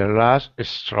is the last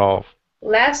straw.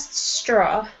 Last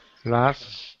straw. Last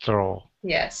straw.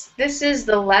 Yes, this is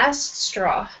the last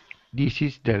straw. This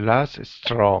is the last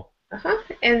straw.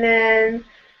 And then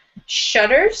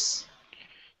shutters.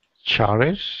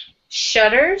 Shutters.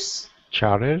 Shutters.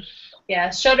 Shutters.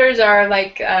 Yeah, shutters are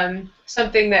like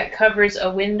something that covers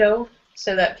a window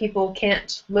so that people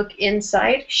can't look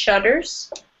inside.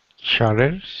 Shutters.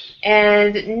 Shutters.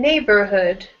 And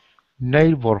neighborhood.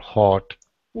 Neighborhood.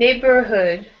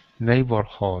 Neighborhood.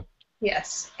 Neighborhood.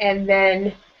 Yes. And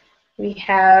then we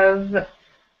have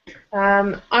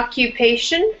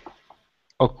occupation.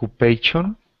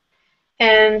 Occupation.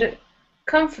 And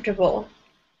comfortable.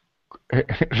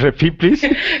 Repeat, please.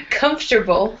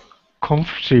 Comfortable.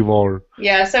 Comfortable.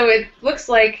 Yeah, so it looks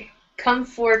like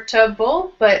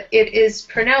comfortable, but it is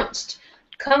pronounced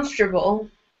comfortable.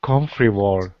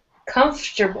 Comfortable.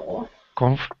 Comfortable.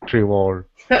 Comfortable.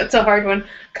 That's a hard one.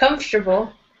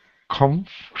 Comfortable.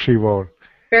 Comfortable.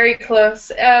 Very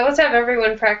close. Let's have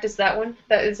everyone practice that one.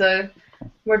 That is a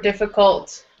more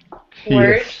difficult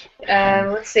word.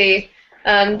 Yes. Let's see.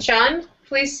 John,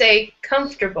 please say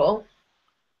comfortable.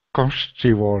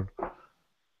 Comfortable.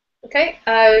 Okay.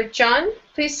 John,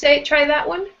 please try that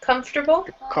one. Comfortable.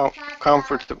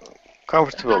 Comfortable.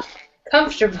 Comfortable.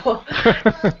 Comfortable.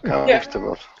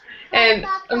 Comfortable. And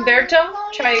Umberto,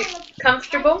 try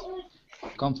comfortable.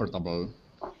 Comfortable.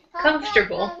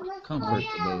 Comfortable.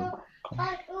 Comfortable.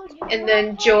 And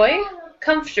then Joy,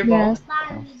 comfortable. Yes.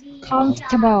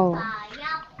 Comfortable.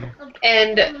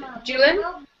 And Julian?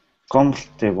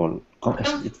 Comfortable.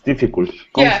 It's difficult.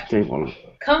 Comfortable. Yeah.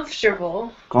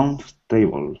 Comfortable.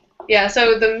 Comfortable. Yeah,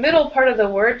 so the middle part of the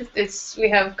word, we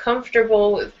have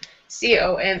comfortable with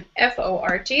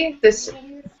C-O-M-F-O-R-T. This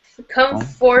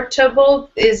comfortable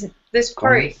is this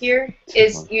part here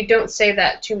is you don't say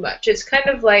that too much. It's kind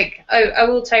of like I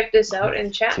will type this out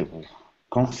in chat.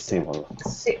 Comfortable.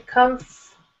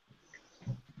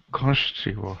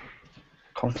 Comfortable.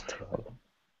 Comfortable.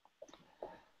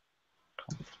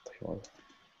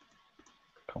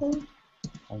 Comfortable.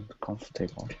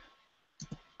 Comfortable.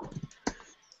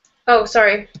 Oh,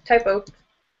 sorry, typo.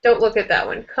 Don't look at that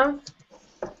one. Comfortable.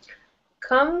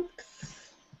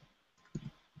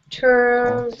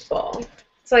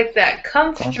 It's like that.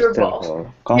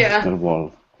 Comfortable. Yeah.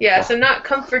 Comfortable. Yeah, so not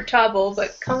comfortable,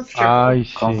 but comfortable. I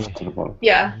see. Comfortable.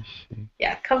 Yeah. I see.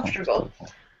 Yeah, comfortable.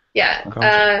 Comfortable. Yeah.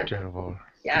 Comfortable.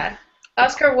 Yeah.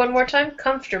 Oscar, one more time.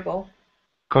 Comfortable.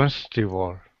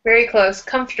 Comfortable. Very close.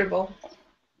 Comfortable.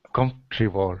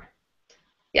 Comfortable.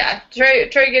 Yeah. Try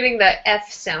getting that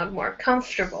F sound more.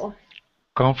 Comfortable.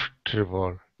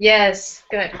 Comfortable. Yes.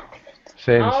 Good.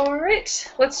 Thanks. All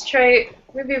right. Let's try.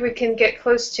 Maybe we can get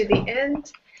close to the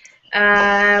end.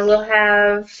 We'll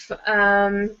have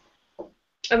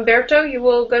Umberto. You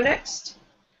will go next.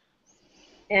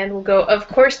 And we'll go, of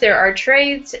course there are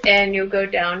trades, and you'll go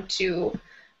down to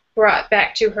brought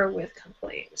back to her with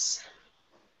complaints.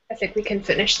 I think we can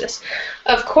finish this.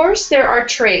 Of course there are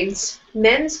trades,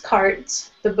 men's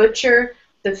carts, the butcher,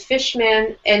 the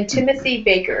fishman, and Timothy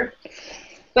Baker.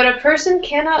 But a person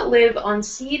cannot live on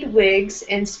seed wigs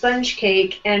and sponge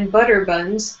cake and butter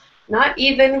buns, not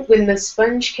even when the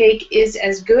sponge cake is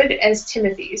as good as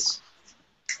Timothy's.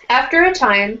 After a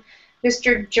time,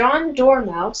 Mr. John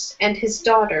Dormouse and his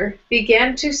daughter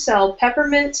began to sell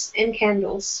peppermints and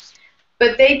candles.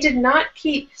 But they did not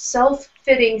keep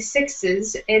self-fitting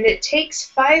sixes, and it takes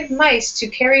 5 mice to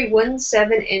carry one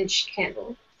 7-inch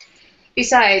candle.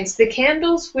 Besides, the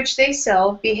candles which they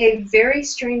sell behave very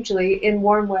strangely in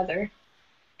warm weather.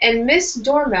 And Miss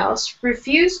Dormouse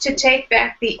refused to take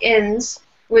back the ends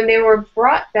when they were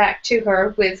brought back to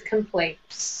her with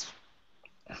complaints.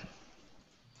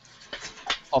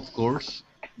 Of course,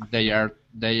 they are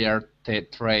the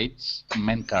trades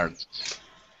men carts,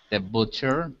 the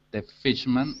butcher, the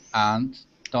fishman, and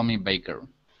Tommy Baker.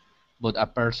 But a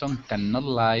person cannot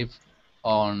live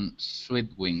on sweet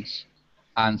wings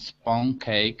and sponge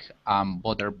cake and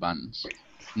butter buns,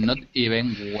 not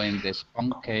even when the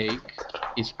sponge cake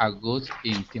is as good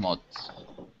in Timothy's.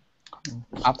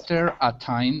 After a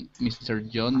time, Mr.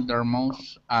 John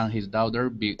Dormouse and his daughter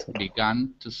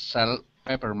began to sell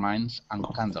peppermints and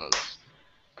candles,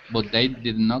 but they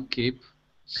did not keep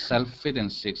self-fitting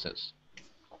sixes,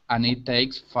 and it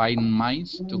takes 5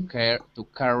 mice to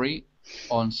carry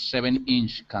on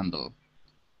 7-inch candle.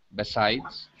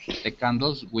 Besides, the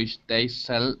candles which they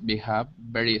sell behave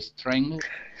very strangely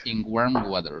in warm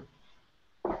weather,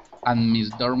 and Miss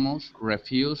Dormouse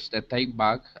refused to take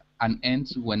back an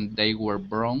ends when they were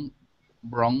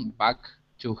brought back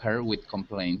to her with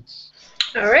complaints.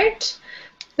 All right.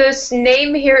 This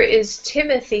name here is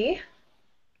Timothy.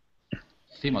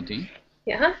 Timothy.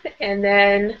 Yeah. And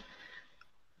then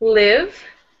live.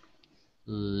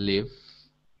 Live.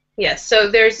 Yes.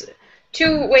 So there's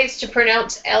 2 ways to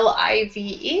pronounce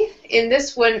L-I-V-E. In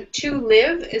this one, to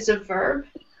live is a verb,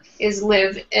 is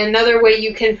live. Another way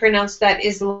you can pronounce that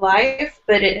is live,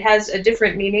 but it has a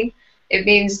different meaning. It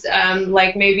means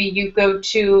like maybe you go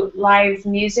to live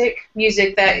music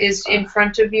that is in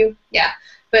front of you. Yeah.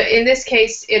 But in this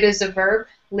case, it is a verb,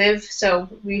 live, so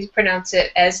we pronounce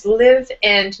it as live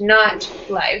and not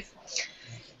live.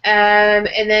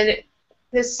 And then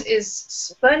this is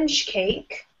sponge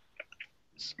cake.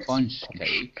 Sponge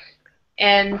cake.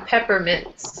 And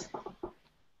peppermints.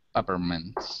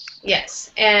 Peppermints.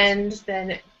 Yes. And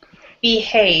then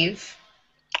behave.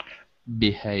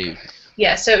 Behave.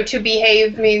 Yeah, so to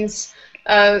behave means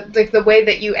like the way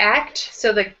that you act.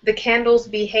 So the candles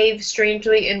behave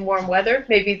strangely in warm weather.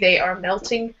 Maybe they are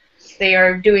melting. They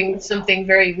are doing something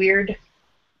very weird.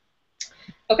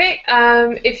 Okay,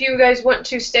 if you guys want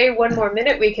to stay 1 more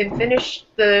minute, we can finish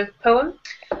the poem.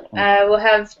 We'll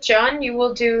have John, you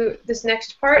will do this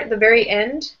next part, the very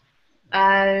end.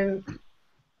 And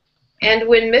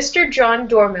when Mr. John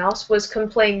Dormouse was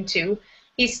complained to,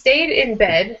 he stayed in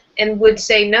bed and would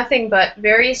say nothing but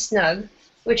very snug,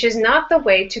 which is not the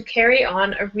way to carry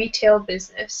on a retail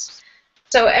business.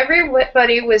 So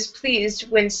everybody was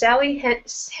pleased when Sally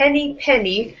Henny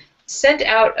Penny sent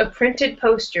out a printed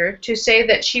poster to say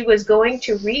that she was going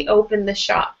to reopen the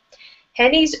shop.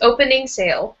 Henny's opening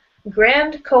sale,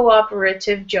 grand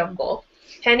cooperative jumble,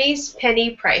 Henny's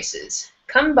penny prices.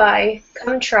 Come buy,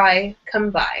 come try,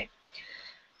 come buy.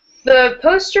 The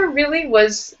poster really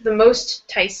was the most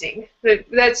enticing.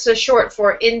 That's a short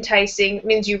for enticing. It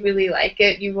means you really like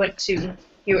it. You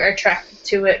are attracted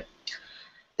to it.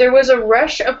 There was a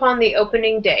rush upon the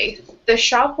opening day. The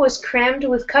shop was crammed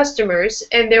with customers,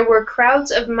 and there were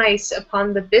crowds of mice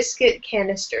upon the biscuit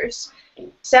canisters.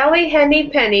 Sally Henny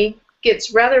Penny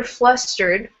gets rather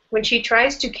flustered when she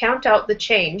tries to count out the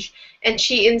change, and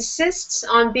she insists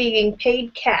on being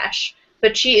paid cash,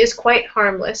 but she is quite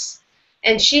harmless.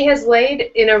 and she has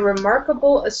laid in a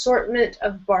remarkable assortment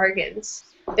of bargains.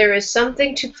 There is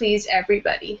something to please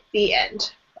everybody. The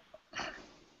end.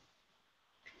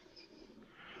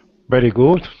 Very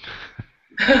good.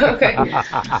 Okay.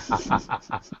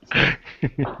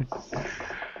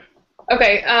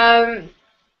 Okay.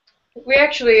 We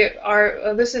actually are.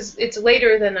 It's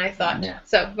later than I thought. Yeah.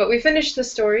 So, but we finished the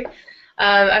story.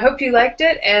 I hope you liked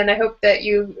it, and I hope that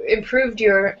you improved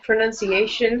your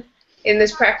pronunciation in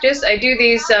this practice. I do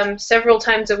these several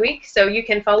times a week, so you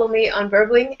can follow me on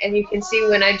Verbling, and you can see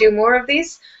when I do more of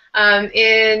these.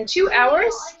 In 2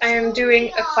 hours, I am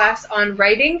doing a class on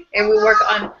writing, and we work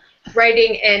on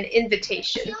writing an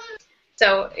invitation.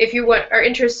 So if you are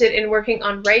interested in working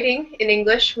on writing in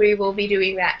English, we will be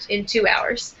doing that in 2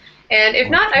 hours. And if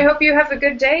not, I hope you have a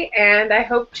good day, and I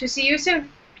hope to see you soon.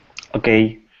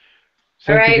 Okay.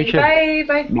 All Thank you, right, teacher.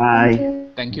 bye. Bye. Thank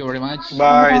you. Thank you very much.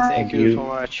 Bye. Bye. Thank you so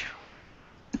much.